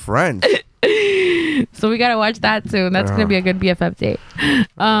we were friends. So we gotta watch that soon. That's gonna be a good BFF date.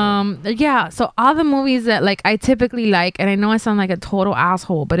 Yeah. So all the movies that like I typically like, and I know I sound like a total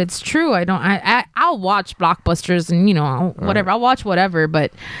asshole, but it's true. I'll watch blockbusters and whatever. I'll watch whatever,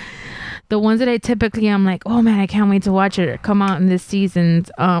 but the ones that I typically I'm like, oh man, I can't wait to watch it come out in this season.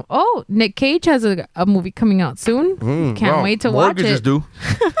 Nick Cage has a movie coming out soon. Can't wait to watch it. Mortgages do.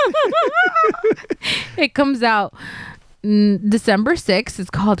 It comes out December 6th. It's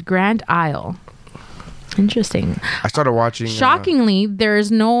called Grand Isle. Interesting. I started watching. Shockingly, there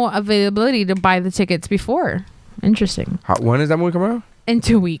is no availability to buy the tickets before. Interesting. When is that movie coming out? In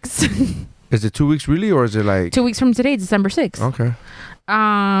 2 weeks. Is it 2 weeks really, or is it like 2 weeks from today, December 6th? Okay.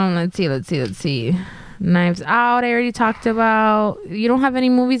 Let's see. Knives Out, I already talked about. You don't have any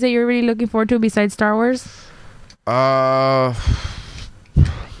movies that you're really looking forward to besides Star Wars? Let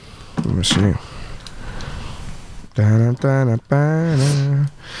me see. There's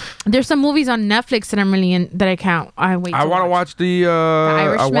some movies on Netflix that I'm really in that I can't. I want to watch the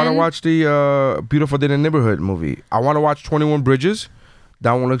I want to watch the Beautiful Day in the Neighborhood movie. I want to watch 21 Bridges.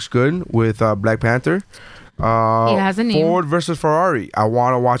 That one looks good with Black Panther. It has a name. Ford versus Ferrari. I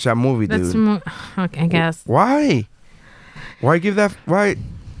want to watch that movie, dude. Okay, I guess. Why give that? Why?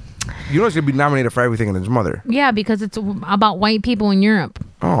 You know it's gonna be nominated for everything and his mother. Yeah, because it's about white people in Europe.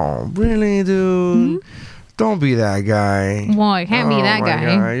 Oh, really, dude? Don't be that guy. Well, I can't be that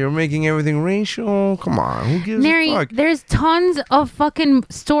guy. God. You're making everything racial. Come on, who gives a fuck? There's tons of fucking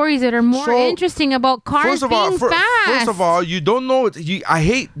stories that are more interesting about cars being fast. First of all, you don't know it. I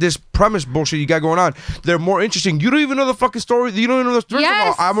hate this premise bullshit you got going on. They're more interesting. You don't even know the fucking story. You don't even know the story. First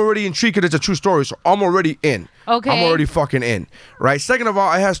of all, I'm already intrigued because it's a true story, so I'm already in. Okay. I'm already fucking in. Right? Second of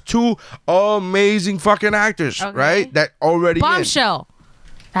all, it has 2 amazing fucking actors, right? That already Bombshell.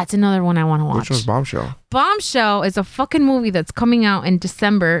 That's another one I want to watch. Which one's Bombshell? Bombshell is a fucking movie that's coming out in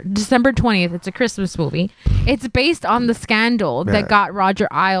December 20th. It's a Christmas movie. It's based on the scandal that got Roger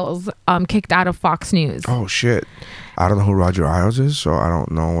Ailes kicked out of Fox News. Oh, shit. I don't know who Roger Ailes is, so I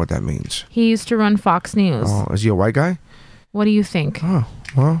don't know what that means. He used to run Fox News. Oh, is he a white guy? What do you think? Oh,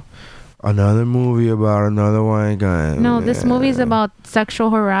 well, another movie about another white guy. No, this movie is about sexual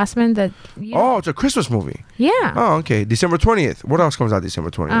harassment that... Oh, it's a Christmas movie. Yeah. Oh, okay. December 20th. What else comes out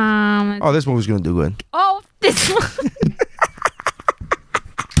December 20th? This movie's going to do good. Oh, this one.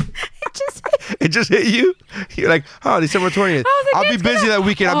 It just hit you? You're like, December 20th. I'll be busy that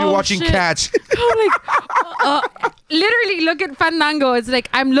weekend. I'll be watching Cats. Literally, look at Fandango. It's like,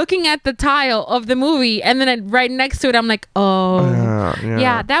 I'm looking at the tile of the movie, and then right next to it, I'm like,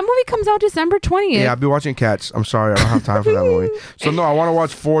 yeah, that movie comes out December 20th. Yeah, I'll be watching Cats. I'm sorry, I don't have time for that movie. So no, I want to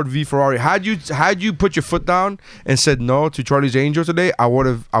watch Ford v Ferrari. Had you put your foot down and said no to Charlie's Angels today, I would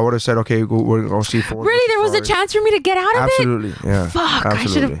have said, okay, we're going to go see Ford. Really? There was a chance for me to get out of Absolutely, it? Yeah. Fuck, absolutely. I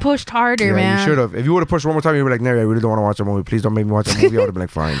should have pushed harder, man. You should have. If you would have pushed one more time, you'd be like, Neri, I really don't want to watch a movie. Please don't make me watch a movie. I would have been like,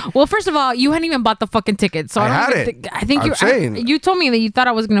 fine. Well, first of all, you hadn't even bought the fucking ticket. So I think you told me that you thought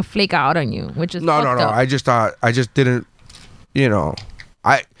I was going to flake out on you, which is no. up. I just didn't, You thought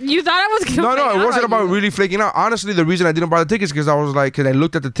I was going to No, it wasn't about really flaking out. Honestly, the reason I didn't buy the tickets because I was like, because I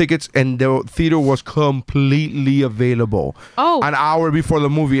looked at the tickets and the theater was completely available. Oh. An hour before the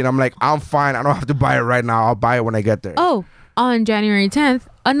movie. And I'm like, I'm fine. I don't have to buy it right now. I'll buy it when I get there. Oh, on January 10th,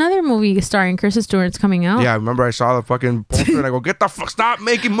 another movie starring Kristen Stewart's coming out. Yeah, I remember I saw the fucking poster and I go, get the fuck, stop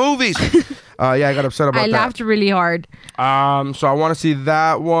making movies. I got upset about that. I laughed really hard. So I want to see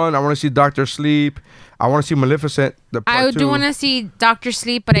that one. I want to see Dr. Sleep. I want to see Maleficent. I do want to see Dr.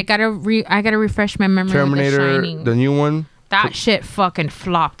 Sleep, but I gotta refresh my memory. Terminator, with The Shining. the new one. That shit fucking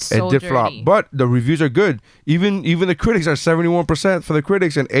flopped so it did dirty. flop, but the reviews are good. Even the critics are 71% for the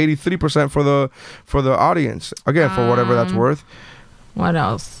critics and 83% for the audience. Again, for whatever that's worth. What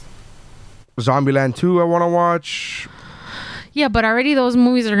else? Zombieland 2 I want to watch. Yeah, but already those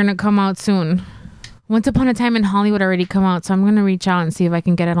movies are gonna come out soon. Once Upon a Time in Hollywood already come out, so I'm gonna reach out and see if I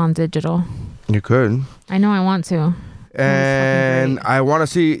can get it on digital. You could. I know I want to. And I want to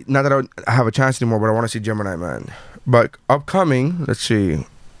see, not that I have a chance anymore, but I want to see Gemini Man. But upcoming, let's see.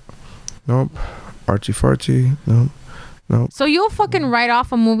 Nope. Artsy Fartsy. Nope. So you'll fucking write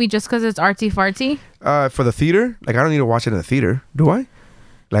off a movie just because it's artsy fartsy? For the theater, like I don't need to watch it in the theater, do I?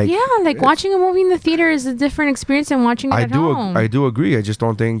 Like Yeah, like watching a movie in the theater is a different experience than watching it at home. I do agree. I just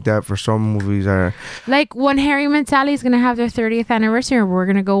don't think that for some movies are. Like when Harry Met Sally is gonna have their 30th anniversary, we're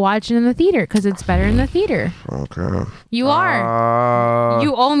gonna go watch it in the theater because it's better in the theater. Okay. You are.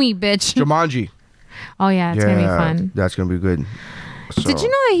 You owe me, bitch. Jumanji. Oh yeah, it's gonna be fun. That's gonna be good. So. Did you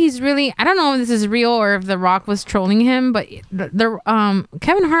know that he's really? I don't know if this is real or if The Rock was trolling him, but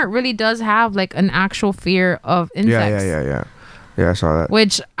Kevin Hart really does have like an actual fear of insects. Yeah, I saw that.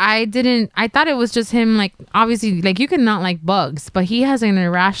 Which I didn't. I thought it was just him. Like obviously, like you can not like bugs, but he has an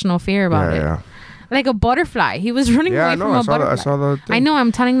irrational fear about it. Yeah. Like a butterfly. He was running away from a butterfly. I saw that. I know.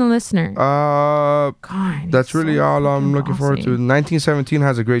 I'm telling the listener. God, that's really so all I'm looking forward to. 1917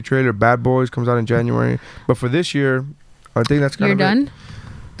 has a great trailer. Bad Boys comes out in January, but for this year, I think that's kind You're of done.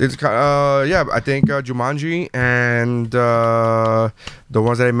 It's yeah, I think Jumanji and the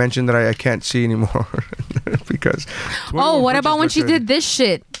ones that I mentioned that I can't see anymore because. Oh, what about when she did this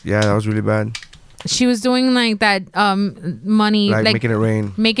shit? Yeah, that was really bad. She was doing like that money, like making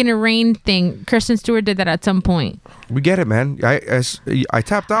it rain thing. Kristen Stewart did that at some point. We get it, man. I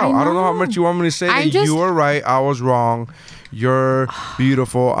tapped out. I don't know how much you want me to say. You were right. I was wrong. You're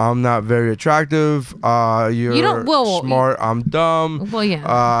beautiful. I'm not very attractive. You're smart. I'm dumb. Well, yeah. 2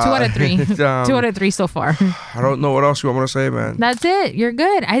 out of 3. 2 out of 3 so far. I don't know what else you want to say, man. That's it. You're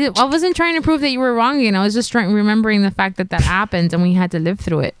good. I wasn't trying to prove that you were wrong. I was just remembering the fact that happened and we had to live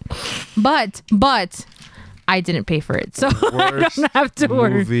through it. But I didn't pay for it, so I don't have to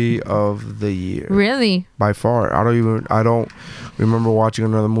worry. Movie of the year. Really? By far. I don't remember watching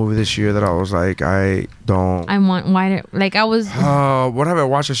another movie this year that I was like, what have I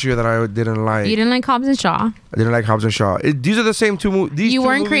watched this year that I didn't like? You didn't like Hobbs and Shaw? I didn't like Hobbs and Shaw. These are the same two movies. You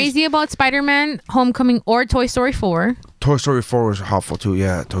weren't crazy about Spider-Man Homecoming or Toy Story 4? Toy Story 4 was helpful too.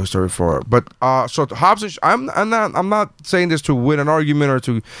 Yeah, Toy Story 4. But so Hobbs and Shaw, I'm not saying this to win an argument or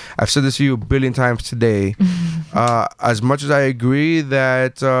to. I've said this to you a billion times today. As much as I agree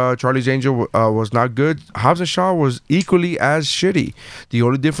that Charlie's Angel was not good, Hobbs and Shaw was equally as shitty. The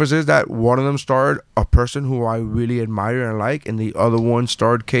only difference is that one of them starred a person who I really admire and like, and the other one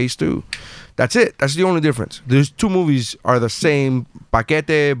starred Case too. That's it. That's the only difference. These two movies are the same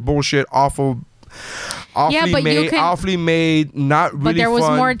paquete bullshit, awfully made, not really. But there was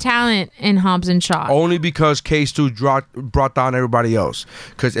fun. more talent in Hobbs and Shaw. Only because Case 2 brought down everybody else.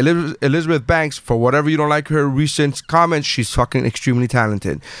 Because Elizabeth Banks, for whatever you don't like her recent comments, she's fucking extremely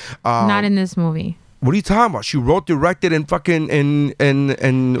talented. Not in this movie. What are you talking about? She wrote, directed, and fucking and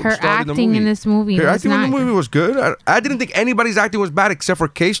her starred acting in this movie. Her acting in the movie was good. I didn't think anybody's acting was bad except for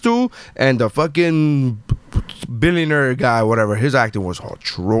Case 2 and the fucking billionaire guy, whatever. His acting was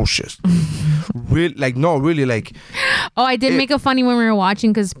atrocious. Really. Oh, I did make a funny when we were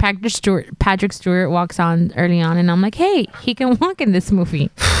watching because Patrick Stewart walks on early on, and I'm like, hey, he can walk in this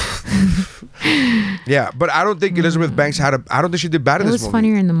movie. Yeah, but I don't think Elizabeth Banks I don't think she did bad in this movie. It was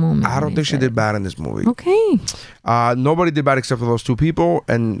funnier in the moment. I don't think she did bad in this movie. Okay. Nobody did bad except for those two people,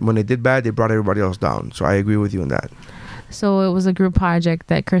 and when they did bad, they brought everybody else down. So I agree with you on that. So it was a group project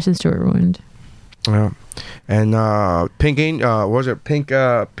that Kristen Stewart ruined. Yeah, and Pink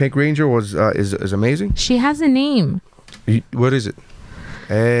Ranger is amazing. She has a name. What is it?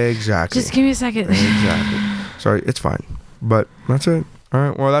 Exactly. Just give me a second. Exactly. Sorry, it's fine. But that's it. All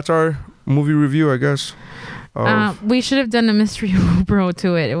right. Well, that's our movie review, I guess. We should have done a mystery bro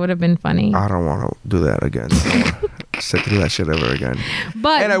to it. It would have been funny. I don't want to do that again. Sit through that shit ever again.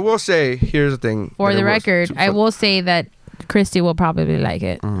 And I will say, here's the thing. For the record, I will say that Christy will probably like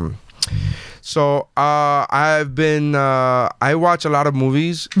it. Mm-hmm. So I've been I watch a lot of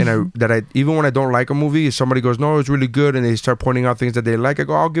movies, and even when I don't like a movie, if somebody goes, no, it's really good, and they start pointing out things that they like, I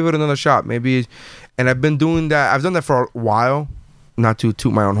go, I'll give it another shot, maybe. And I've been doing that. I've done that for a while, not to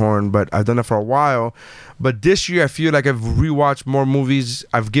toot my own horn, but I've done that for a while. But this year, I feel like I've rewatched more movies.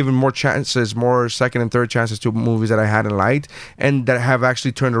 I've given more chances, more second and third chances to movies that I hadn't liked and that have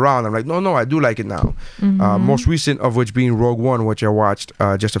actually turned around. I'm like, no, I do like it now. Most recent of which being Rogue One, which I watched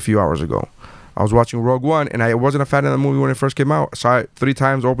just a few hours ago. I was watching Rogue One, and I wasn't a fan of the movie when it first came out. I saw it 3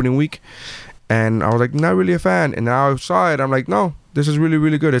 times opening week, and I was like, not really a fan. And now I saw it, I'm like, no, this is really,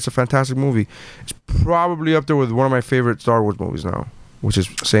 really good. It's a fantastic movie. It's probably up there with one of my favorite Star Wars movies now, which is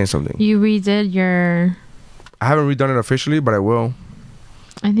saying something. You redid your... I haven't redone it officially, but I will.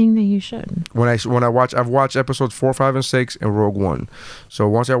 I think that you should. I've watched episodes 4, 5, and 6 and Rogue One. So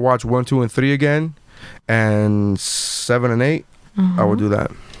once I watch 1, 2, and 3 again, and 7 and 8, I will do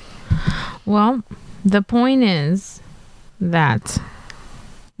that. Well, the point is that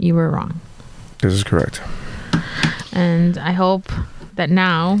you were wrong. This is correct. And I hope that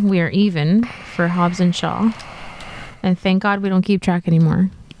now we are even for Hobbs and Shaw. And thank God we don't keep track anymore.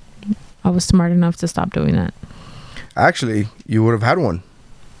 I was smart enough to stop doing that. Actually, you would have had one.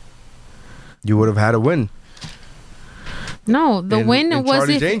 You would have had a win. No, the win in was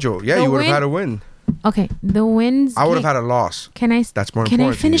Charlie's Angel. Yeah, you would have had a win. Okay, the wins. I would have had a loss. That's more important. Can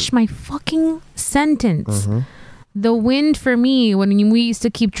I finish my fucking sentence? Mm-hmm. The win for me when we used to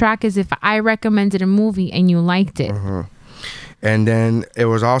keep track is if I recommended a movie and you liked it. Mm-hmm. And then it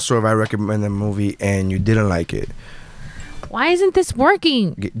was also if I recommended a movie and you didn't like it. Why isn't this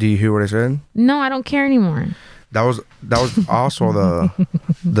working? Do you hear what I said? No, I don't care anymore. That was also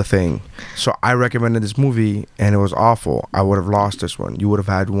the thing. So I recommended this movie and it was awful. I would have lost this one. You would have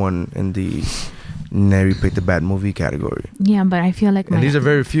had one in the Nary picked a bad movie category. Yeah, but I feel like and these are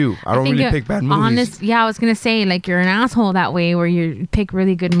very few. I don't really pick bad movies. Yeah, I was gonna say like you're an asshole that way where you pick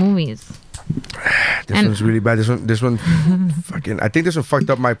really good movies. This one's really bad. This one fucking. I think this one fucked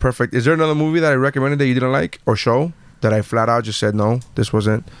up my perfect. Is there another movie that I recommended that you didn't like or show that I flat out just said no? This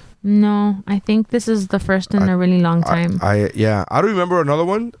wasn't. No, I think this is the first in a really long time. I don't remember another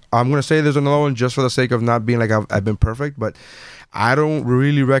one. I'm gonna say there's another one just for the sake of not being like I've been perfect, but I don't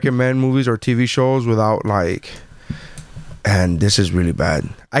really recommend movies or TV shows without like. And this is really bad.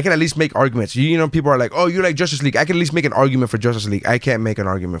 I can at least make arguments. You know, people are like, "Oh, you like Justice League." I can at least make an argument for Justice League. I can't make an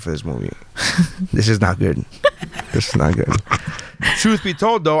argument for this movie. This is not good. This is not good. Truth be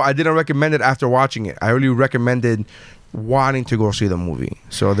told, though, I didn't recommend it after watching it. I really recommended wanting to go see the movie.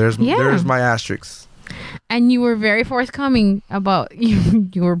 So there's my asterisk. And you were very forthcoming about you.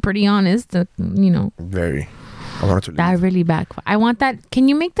 You were pretty honest. Very. I wanted to leave. That really backfired. I want that. Can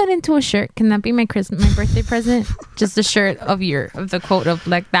you make that into a shirt? Can that be my birthday present? Just a shirt of the quote of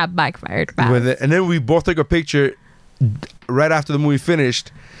like that backfired. With it, and then we both took a picture right after the movie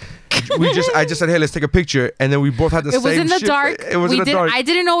finished. I just said, "Hey, let's take a picture," and then we both had the same. It was in the dark. It was in the dark. I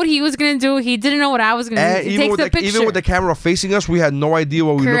didn't know what he was gonna do. He didn't know what I was gonna do. He takes the picture. Even with the camera facing us, we had no idea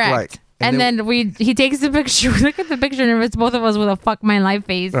what we looked like. And then he takes the picture. Look at the picture, and it's both of us with a "fuck my life"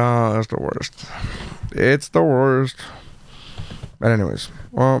 face. Oh, that's the worst. It's the worst. But anyways,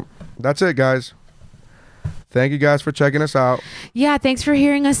 well, that's it, guys. Thank you guys for checking us out. Yeah, thanks for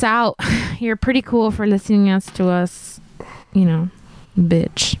hearing us out. You're pretty cool for listening to us,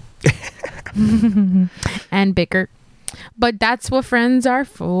 bitch. And bicker. But that's what friends are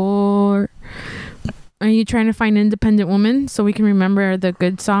for. Are you trying to find Independent Woman so we can remember the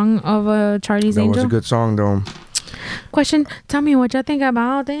good song of Charlie's Angel? That was a good song, though. Question, tell me what y'all think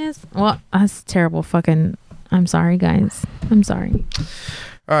about this. Well, that's terrible fucking... I'm sorry, guys. I'm sorry.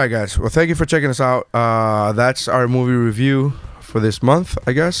 All right, guys. Well, thank you for checking us out. That's our movie review for this month,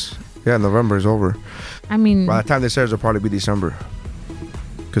 I guess. Yeah, November is over. I mean... By the time this airs, it'll probably be December.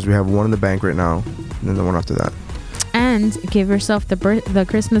 Because we have one in the bank right now, and then the one after that. And give yourself the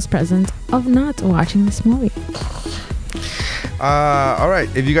Christmas present of not watching this movie. All right,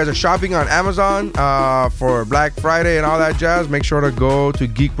 if you guys are shopping on Amazon for Black Friday and all that jazz, make sure to go to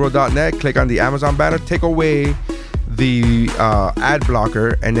geekbro.net, click on the Amazon banner, take away the ad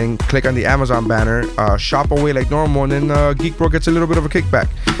blocker, and then click on the Amazon banner, shop away like normal, and then Geek Bro gets a little bit of a kickback.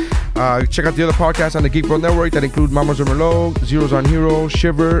 Check out the other podcasts on the Geek Bro Network that include Mamas or Merlot, Zeros on Hero,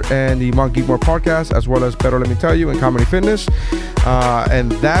 Shiver, and the Monk Geek More podcast, as well as Better Let Me Tell You and Comedy Fitness.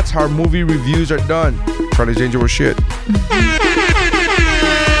 And that's how movie reviews are done. Charlie's Angel was shit.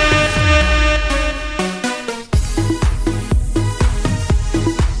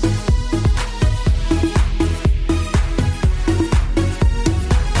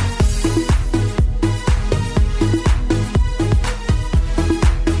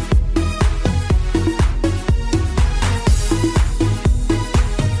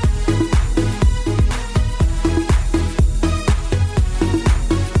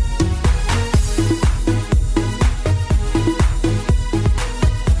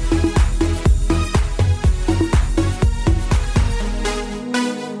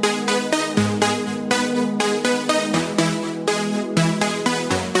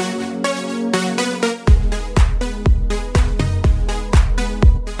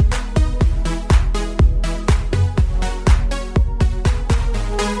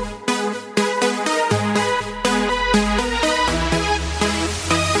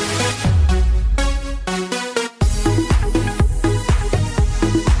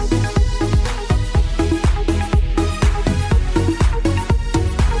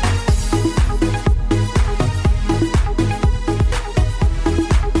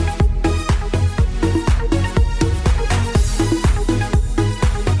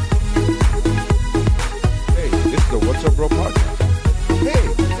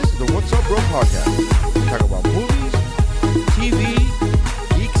 podcast. We talk about movies, TV,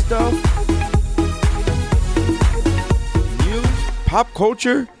 geek stuff, news, pop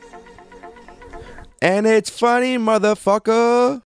culture, and it's funny, motherfucker.